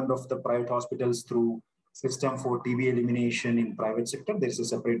involvement of the private hospitals through System for TB Elimination in Private Sector. There is a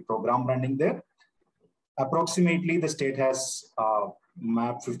separate program running there. Approximately, the state has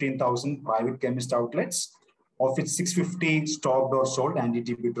mapped 15,000 private chemist outlets, of which 650 stocked or sold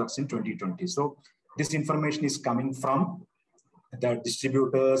anti-TB drugs in 2020. So this information is coming from the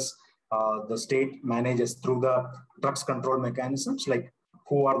distributors, the state manages through the drugs control mechanisms, like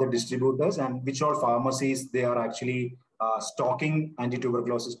who are the distributors and which all pharmacies they are actually stocking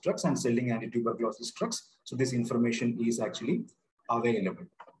anti-tuberculosis drugs and selling anti-tuberculosis drugs. So this information is actually available.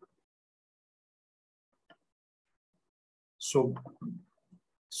 So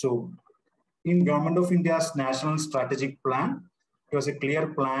in Government of India's National Strategic Plan, it was a clear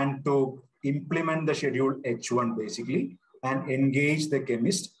plan to implement the Schedule H1 basically and engage the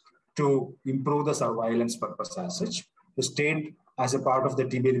chemist to improve the surveillance purpose as such. The state, as a part of the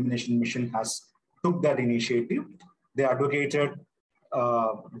TB elimination mission, has took that initiative. They advocated,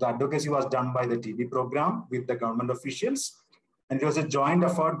 the advocacy was done by the TB program with the government officials, and it was a joint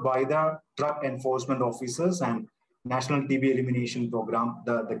effort by the drug enforcement officers and National TB Elimination Program,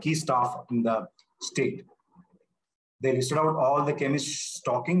 the key staff in the state. They listed out all the chemists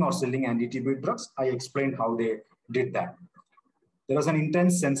stocking or selling anti-TB drugs. I explained how they did that. There was an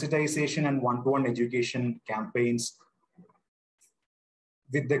intense sensitization and one-to-one education campaigns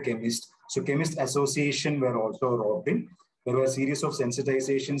with the chemist. So chemist association were also roped in. There were a series of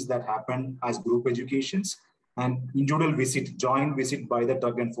sensitizations that happened as group educations and individual visit, joint visit by the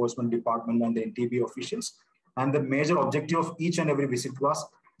drug enforcement department and the NTB officials. And the major objective of each and every visit was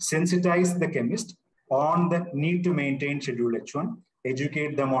sensitize the chemist on the need to maintain Schedule H1,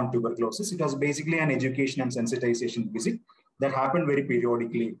 educate them on tuberculosis. It was basically an education and sensitization visit that happened very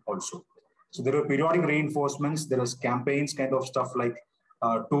periodically also. So there were periodic reinforcements. There was campaigns, kind of stuff like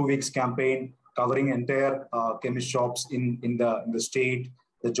 2 weeks campaign covering entire chemist shops in the state,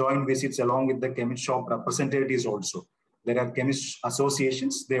 the joint visits along with the chemist shop representatives also. There are chemist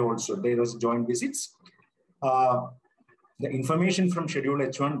associations, there was joint visits. The information from Schedule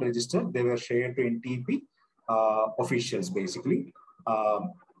H1 register, they were shared to NTP officials basically.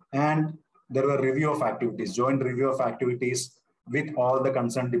 And there were review of activities, joint review of activities with all the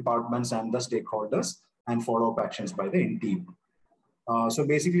concerned departments and the stakeholders and follow-up actions by the NTP. So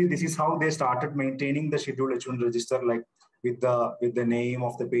basically, this is how they started maintaining the Schedule H1 register, like with the name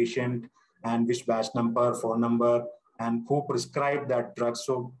of the patient and which batch number, phone number, and who prescribed that drug.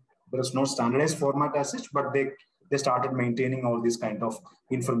 So there is no standardized format as such, but they started maintaining all these kind of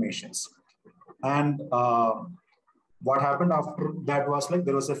informations. And what happened after that was like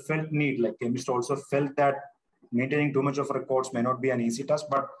there was a felt need, like chemists also felt that maintaining too much of records may not be an easy task,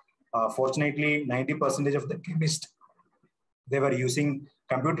 but fortunately 90% of the chemists, they were using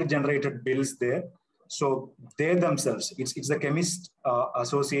computer generated bills there. So they themselves, it's the chemist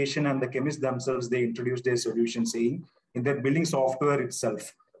association and the chemists themselves, they introduced their solution saying in their billing software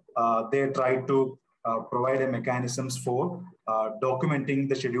itself, they tried to provide a mechanisms for documenting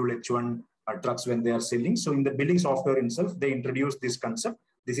the Schedule H1 drugs when they are selling. So in the billing software itself, they introduced this concept.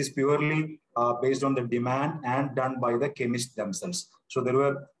 This is purely based on the demand and done by the chemists themselves. So there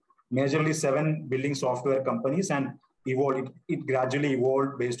were majorly 7 billing software companies, and it gradually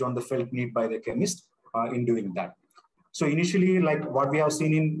evolved based on the felt need by the chemist in doing that. So initially, like what we have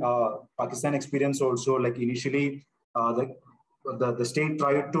seen in Pakistan experience also, like initially the state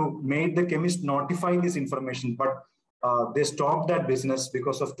tried to make the chemist notify this information, but they stopped that business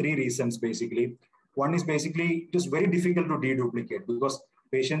because of 3 reasons basically. One is basically it is very difficult to deduplicate because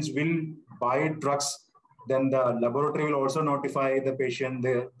patients will buy drugs, then the laboratory will also notify the patient,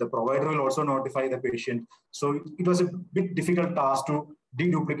 the provider will also notify the patient. So it was a bit difficult task to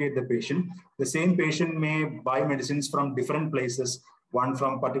deduplicate the patient. The same patient may buy medicines from different places, one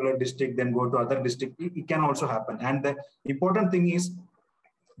from particular district, then go to other district. It can also happen. And the important thing is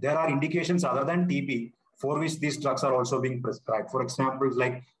there are indications other than TB for which these drugs are also being prescribed. For example,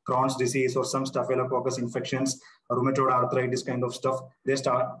 like Crohn's disease or some staphylococcus infections, rheumatoid arthritis kind of stuff,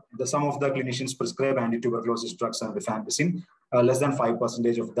 some of the clinicians prescribe anti-tuberculosis drugs and rifampicin, less than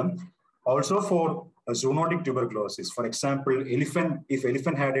 5% of them. Also for zoonotic tuberculosis, for example, if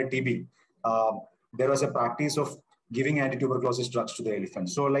elephant had a TB, there was a practice of giving anti-tuberculosis drugs to the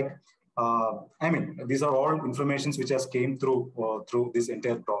elephant. So like, I mean, these are all informations which has came through this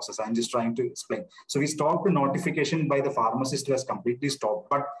entire process. I'm just trying to explain. So we stopped the notification by the pharmacist was completely stopped.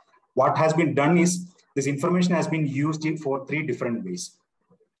 But what has been done is this information has been used for 3 different ways.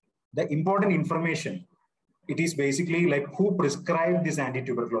 The important information, it is basically like who prescribed these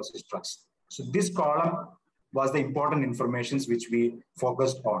anti-tuberculosis drugs. So this column was the important informations which we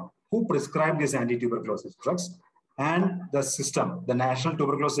focused on. Who prescribed these anti-tuberculosis drugs? And the system, the National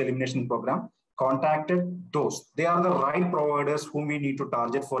Tuberculosis Elimination Program, contacted those. They are the right providers whom we need to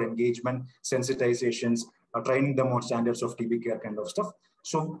target for engagement, sensitizations, training them on standards of TB care kind of stuff.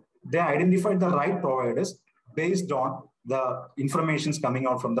 So they identified the right providers based on the informations coming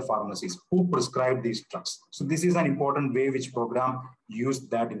out from the pharmacies who prescribed these drugs. So this is an important way which program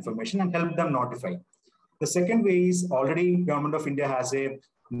used that information and helped them notify. The second way is already Government of India has a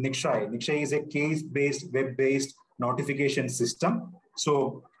NICSHI. NICSHI is a case-based, web-based notification system.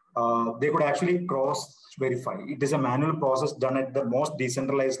 So they could actually cross-verify. It is a manual process done at the most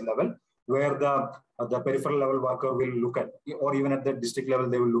decentralized level where the peripheral level worker will look at, or even at the district level,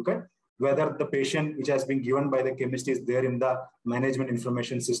 they will look at whether the patient which has been given by the chemist is there in the management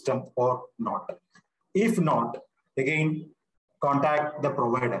information system or not. If not, again, contact the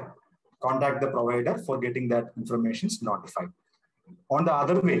provider for getting that information notified. On the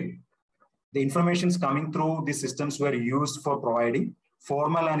other way, the informations coming through these systems were used for providing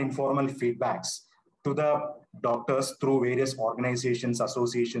formal and informal feedbacks to the doctors through various organizations,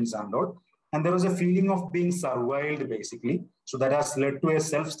 associations, and all. And there was a feeling of being surveilled, basically. So that has led to a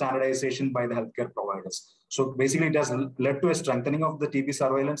self-standardization by the healthcare providers. So basically it has led to a strengthening of the TB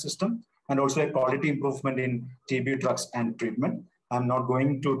surveillance system and also a quality improvement in TB drugs and treatment. I'm not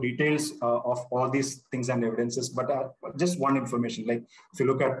going to details of all these things and evidences, but just one information. Like if you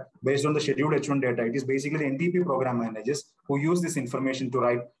look at, based on the Schedule H1 data, it is basically the NTP program managers who use this information to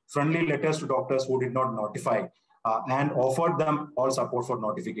write friendly letters to doctors who did not notify and offered them all support for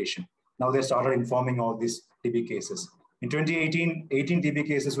notification. Now they started informing all these TB cases. In 2018, 18 TB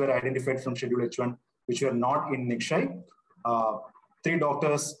cases were identified from Schedule H1, which were not in NICSHI. 3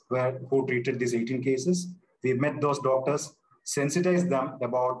 doctors who treated these 18 cases. We met those doctors, sensitized them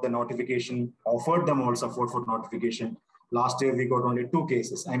about the notification, offered them all support for notification. Last year, we got only 2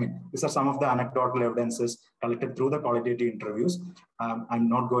 cases. I mean, these are some of the anecdotal evidences collected through the qualitative interviews. I'm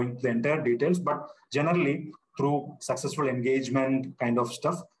not going to the entire details, but generally through successful engagement kind of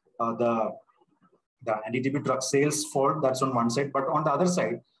stuff, the anti-TB drug sales fall, that's on one side. But on the other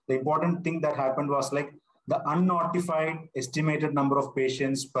side, the important thing that happened was like the unnotified estimated number of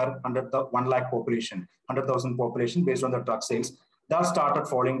patients per 1 lakh population, 100,000 population based on the drug sales, that started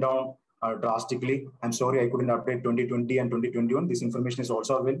falling down drastically. I'm sorry, I couldn't update 2020 and 2021. This information is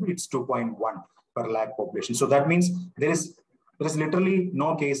also available. It's 2.1 per lakh population. So that means there is literally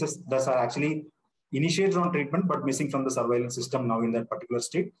no cases that are actually initiated on treatment, but missing from the surveillance system now in that particular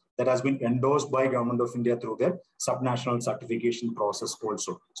state. That has been endorsed by Government of India through their subnational certification process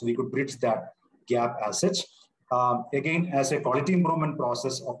also. So we could bridge that gap as such. Again, as a quality improvement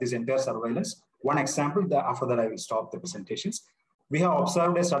process of this entire surveillance, one example, after that I will stop the presentations. We have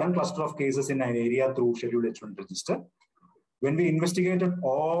observed a sudden cluster of cases in an area through Schedule H1 register. When we investigated,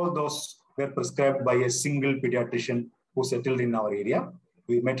 all those were prescribed by a single pediatrician who settled in our area.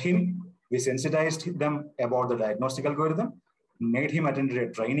 We met him, we sensitized them about the diagnostic algorithm, made him attend a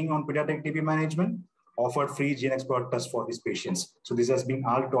training on pediatric TB management, offered free gene expert tests for these patients. So this has been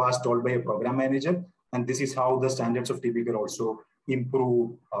all to us told by a program manager, and this is how the standards of TB care also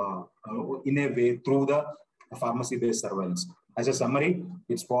improve in a way through the pharmacy-based surveillance. As a summary,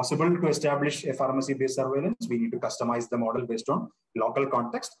 it's possible to establish a pharmacy-based surveillance. We need to customize the model based on local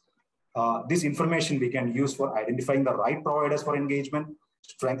context. This information we can use for identifying the right providers for engagement,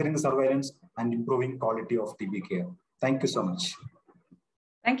 strengthening the surveillance, and improving quality of TB care. Thank you so much.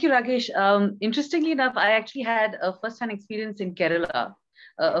 Thank you, Rakesh. Interestingly enough, I actually had a first-hand experience in Kerala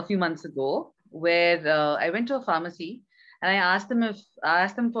a few months ago, where I went to a pharmacy and I asked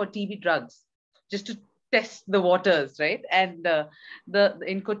them for TB drugs, just to test the waters, right? And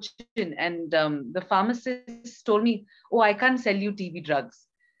in Cochin, and the pharmacist told me, "Oh, I can't sell you TB drugs."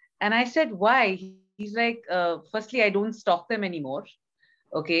 And I said, "Why?" He's like, "Firstly, I don't stock them anymore.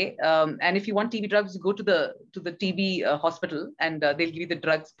 Okay, and if you want TB drugs, go to the TB hospital, and they'll give you the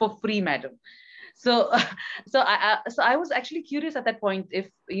drugs for free, madam." So I was actually curious at that point if,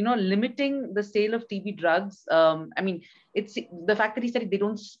 limiting the sale of TB drugs. I mean, it's the fact that he said they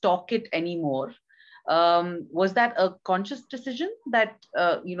don't stock it anymore. Was that a conscious decision that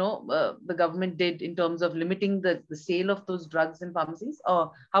the government did in terms of limiting the sale of those drugs in pharmacies,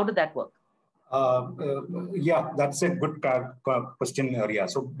 or how did that work? Yeah, that's a good question area.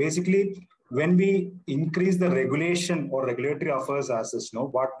 So basically, when we increase the regulation or regulatory affairs as is,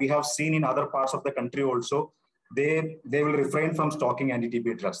 what we have seen in other parts of the country also, they will refrain from stocking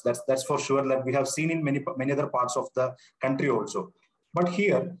anti-TB drugs. That's for sure, that we have seen in many other parts of the country also. But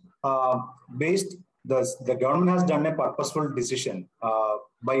here, the government has done a purposeful decision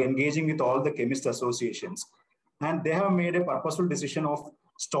by engaging with all the chemist associations, and they have made a purposeful decision of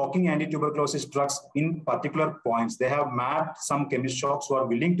stocking anti-tuberculosis drugs in particular points. They have mapped some chemist shops who are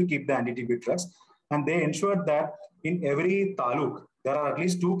willing to keep the anti-TB drugs, and they ensured that in every taluk, there are at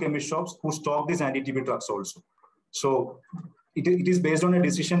least 2 chemist shops who stock these anti-TB drugs also. So it is based on a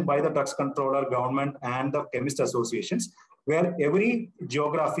decision by the drugs controller, government, and the chemist associations, where every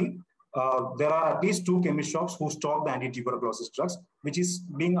geography, there are at least 2 chemist shops who stock the anti-tuberculosis drugs, which is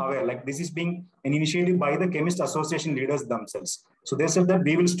being aware, like this is being an initiative by the chemist association leaders themselves. So they said that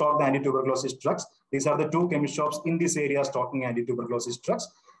we will stock the anti-tuberculosis drugs. These are the 2 chemist shops in this area stocking anti-tuberculosis drugs.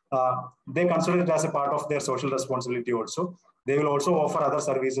 They consider it as a part of their social responsibility also. They will also offer other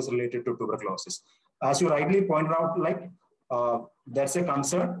services related to tuberculosis. As you rightly pointed out, that's a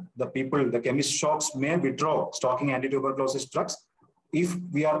concern. The chemist shops may withdraw stocking anti-tuberculosis drugs if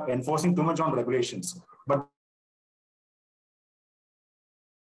we are enforcing too much on regulations. But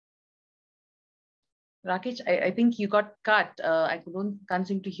Rakesh, I think you got cut. I can't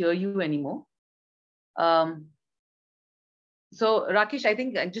seem to hear you anymore. So Rakesh, I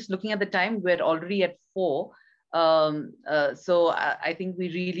think just looking at the time, we're already at 4. So I think we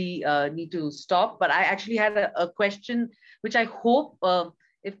really need to stop. But I actually had a question, which I hope,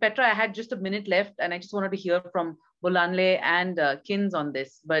 if Petra, I had just a minute left, and I just wanted to hear from Bolanle and Kins on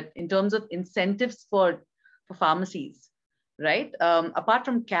this. But in terms of incentives for pharmacies, right? Apart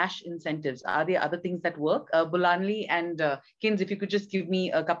from cash incentives, are there other things that work? Bolanle and Kins, if you could just give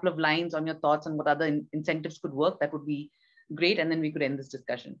me a couple of lines on your thoughts on what other incentives could work, that would be great. And then we could end this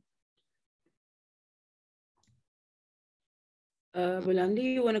discussion. Bolanle,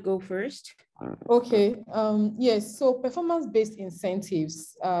 you want to go first? Okay. Yes. So performance-based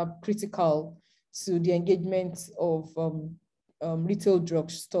incentives are critical to the engagement of retail drug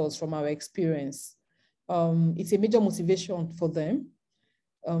stores from our experience. It's a major motivation for them,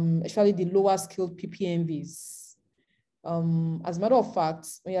 especially the lower skilled PPMVs. As a matter of fact,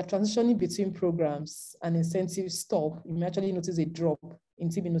 when you're transitioning between programs and incentives stop, you may actually notice a drop in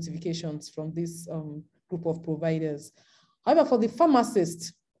TB notifications from this group of providers. However, for the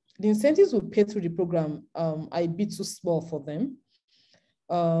pharmacists, the incentives we pay through the program are a bit too small for them.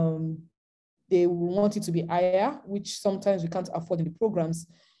 They want it to be higher, which sometimes we can't afford in the programs.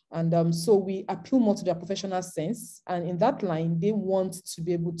 And so we appeal more to their professional sense. And in that line, they want to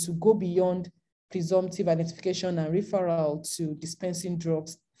be able to go beyond presumptive identification and referral to dispensing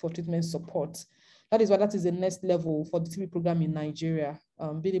drugs for treatment support. That is why that is the next level for the TB program in Nigeria,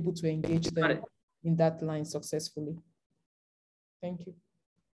 being able to engage them in that line successfully. Thank you.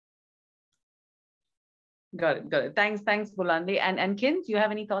 Got it, got it. Thanks, Bolanle. And Kins, do you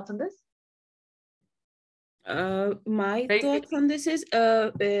have any thoughts on this? My thoughts on this is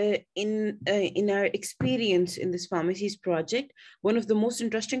in our experience in this pharmacies project, one of the most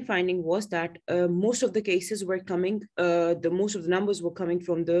interesting finding was that most of the cases were coming, most of the numbers were coming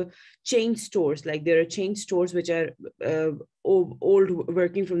from the chain stores. Like there are chain stores which are old,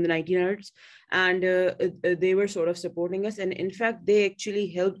 working from the 1900s, and they were sort of supporting us, and in fact they actually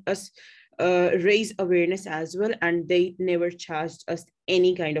helped us raise awareness as well, and they never charged us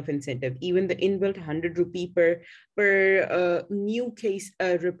any kind of incentive. Even the inbuilt 100 rupee per new case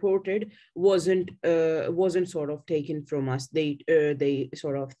reported wasn't sort of taken from us. They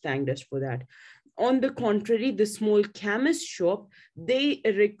sort of thanked us for that. On the contrary, the small chemist shop, they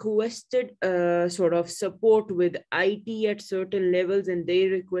requested sort of support with IT at certain levels, and they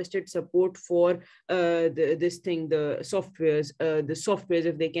requested support for the softwares,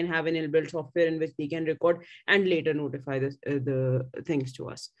 if they can have an inbuilt software in which they can record and later notify the things to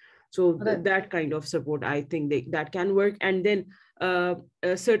us. So that kind of support, I think that can work. And then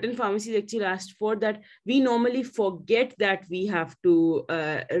certain pharmacies actually asked for that. We normally forget that we have to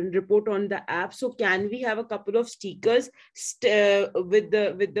report on the app. So can we have a couple of stickers with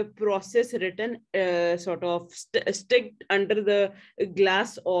the process written sort of sticked under the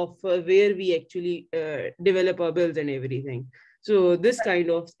glass of where we actually develop our bills and everything. So this kind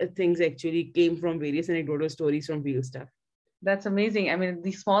of things actually came from various anecdotal stories from real stuff. That's amazing. I mean,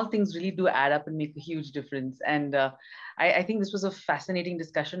 these small things really do add up and make a huge difference. And I think this was a fascinating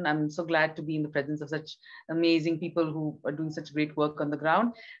discussion. I'm so glad to be in the presence of such amazing people who are doing such great work on the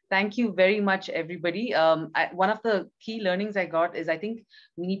ground. Thank you very much, everybody. One of the key learnings I got is I think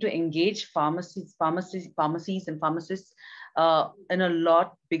we need to engage pharmacies and pharmacists in a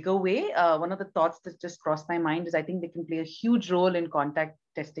lot bigger way. One of the thoughts that just crossed my mind is I think they can play a huge role in contact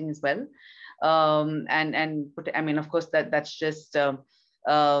testing as well. I mean, of course, that's just a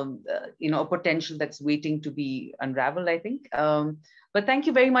potential that's waiting to be unraveled, I think. But thank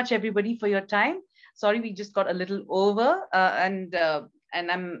you very much, everybody, for your time. Sorry, we just got a little over, and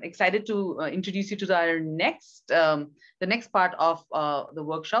I'm excited to introduce you to our the next part of the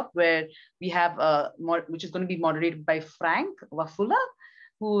workshop, where we have which is going to be moderated by Frank Wafula,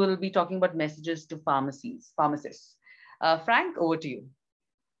 who will be talking about messages to pharmacists. Frank, over to you.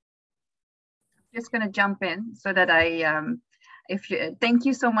 Just going to jump in so that thank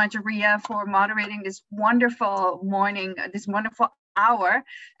you so much, Ria, for moderating this wonderful morning, this wonderful hour.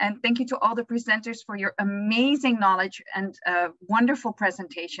 And thank you to all the presenters for your amazing knowledge and wonderful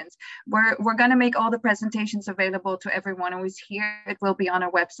presentations. We're going to make all the presentations available to everyone who is here. It will be on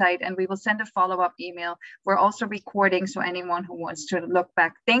our website, and we will send a follow-up email. We're also recording, so anyone who wants to look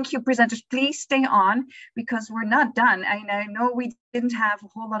back. Thank you, presenters. Please stay on, because we're not done. I know we didn't have a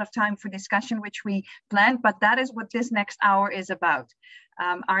whole lot of time for discussion, which we planned, but that is what this next hour is about.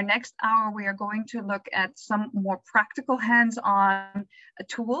 Our next hour, we are going to look at some more practical hands-on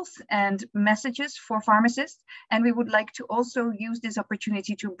tools and messages for pharmacists. And we would like to also use this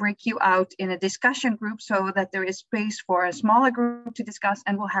opportunity to break you out in a discussion group so that there is space for a smaller group to discuss,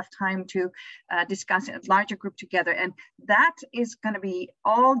 and we'll have time to discuss a larger group together. And that is going to be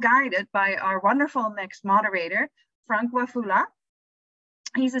all guided by our wonderful next moderator, Frank Wafula.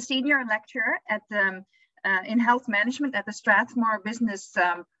 He's a senior lecturer at the in health management at the Strathmore Business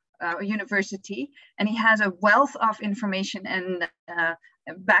University, and he has a wealth of information and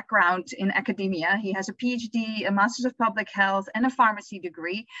background in academia. He has a PhD, a Master's of Public Health, and a pharmacy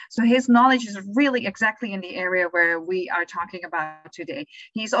degree. So his knowledge is really exactly in the area where we are talking about today.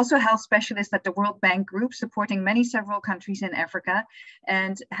 He's also a health specialist at the World Bank Group, supporting several countries in Africa,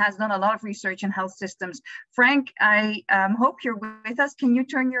 and has done a lot of research in health systems. Frank, I hope you're with us. Can you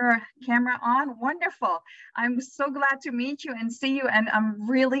turn your camera on? Wonderful. I'm so glad to meet you and see you, and I'm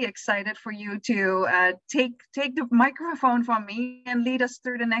really excited for you to take the microphone from me and lead us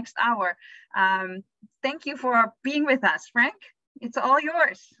through the next hour. Thank you for being with us, Frank. It's all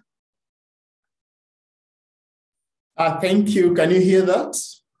yours. Thank you. Can you hear that?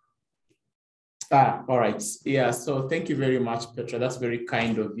 All right. Yeah, so thank you very much, Petra. That's very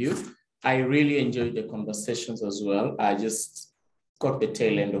kind of you. I really enjoyed the conversations as well. I just got the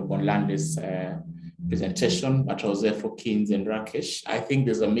tail end of Bonlande's presentation, but I was there for Keynes and Rakesh. I think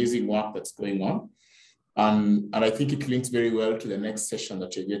there's amazing work that's going on. And I think it links very well to the next session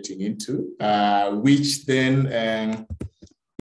that you're getting into, which then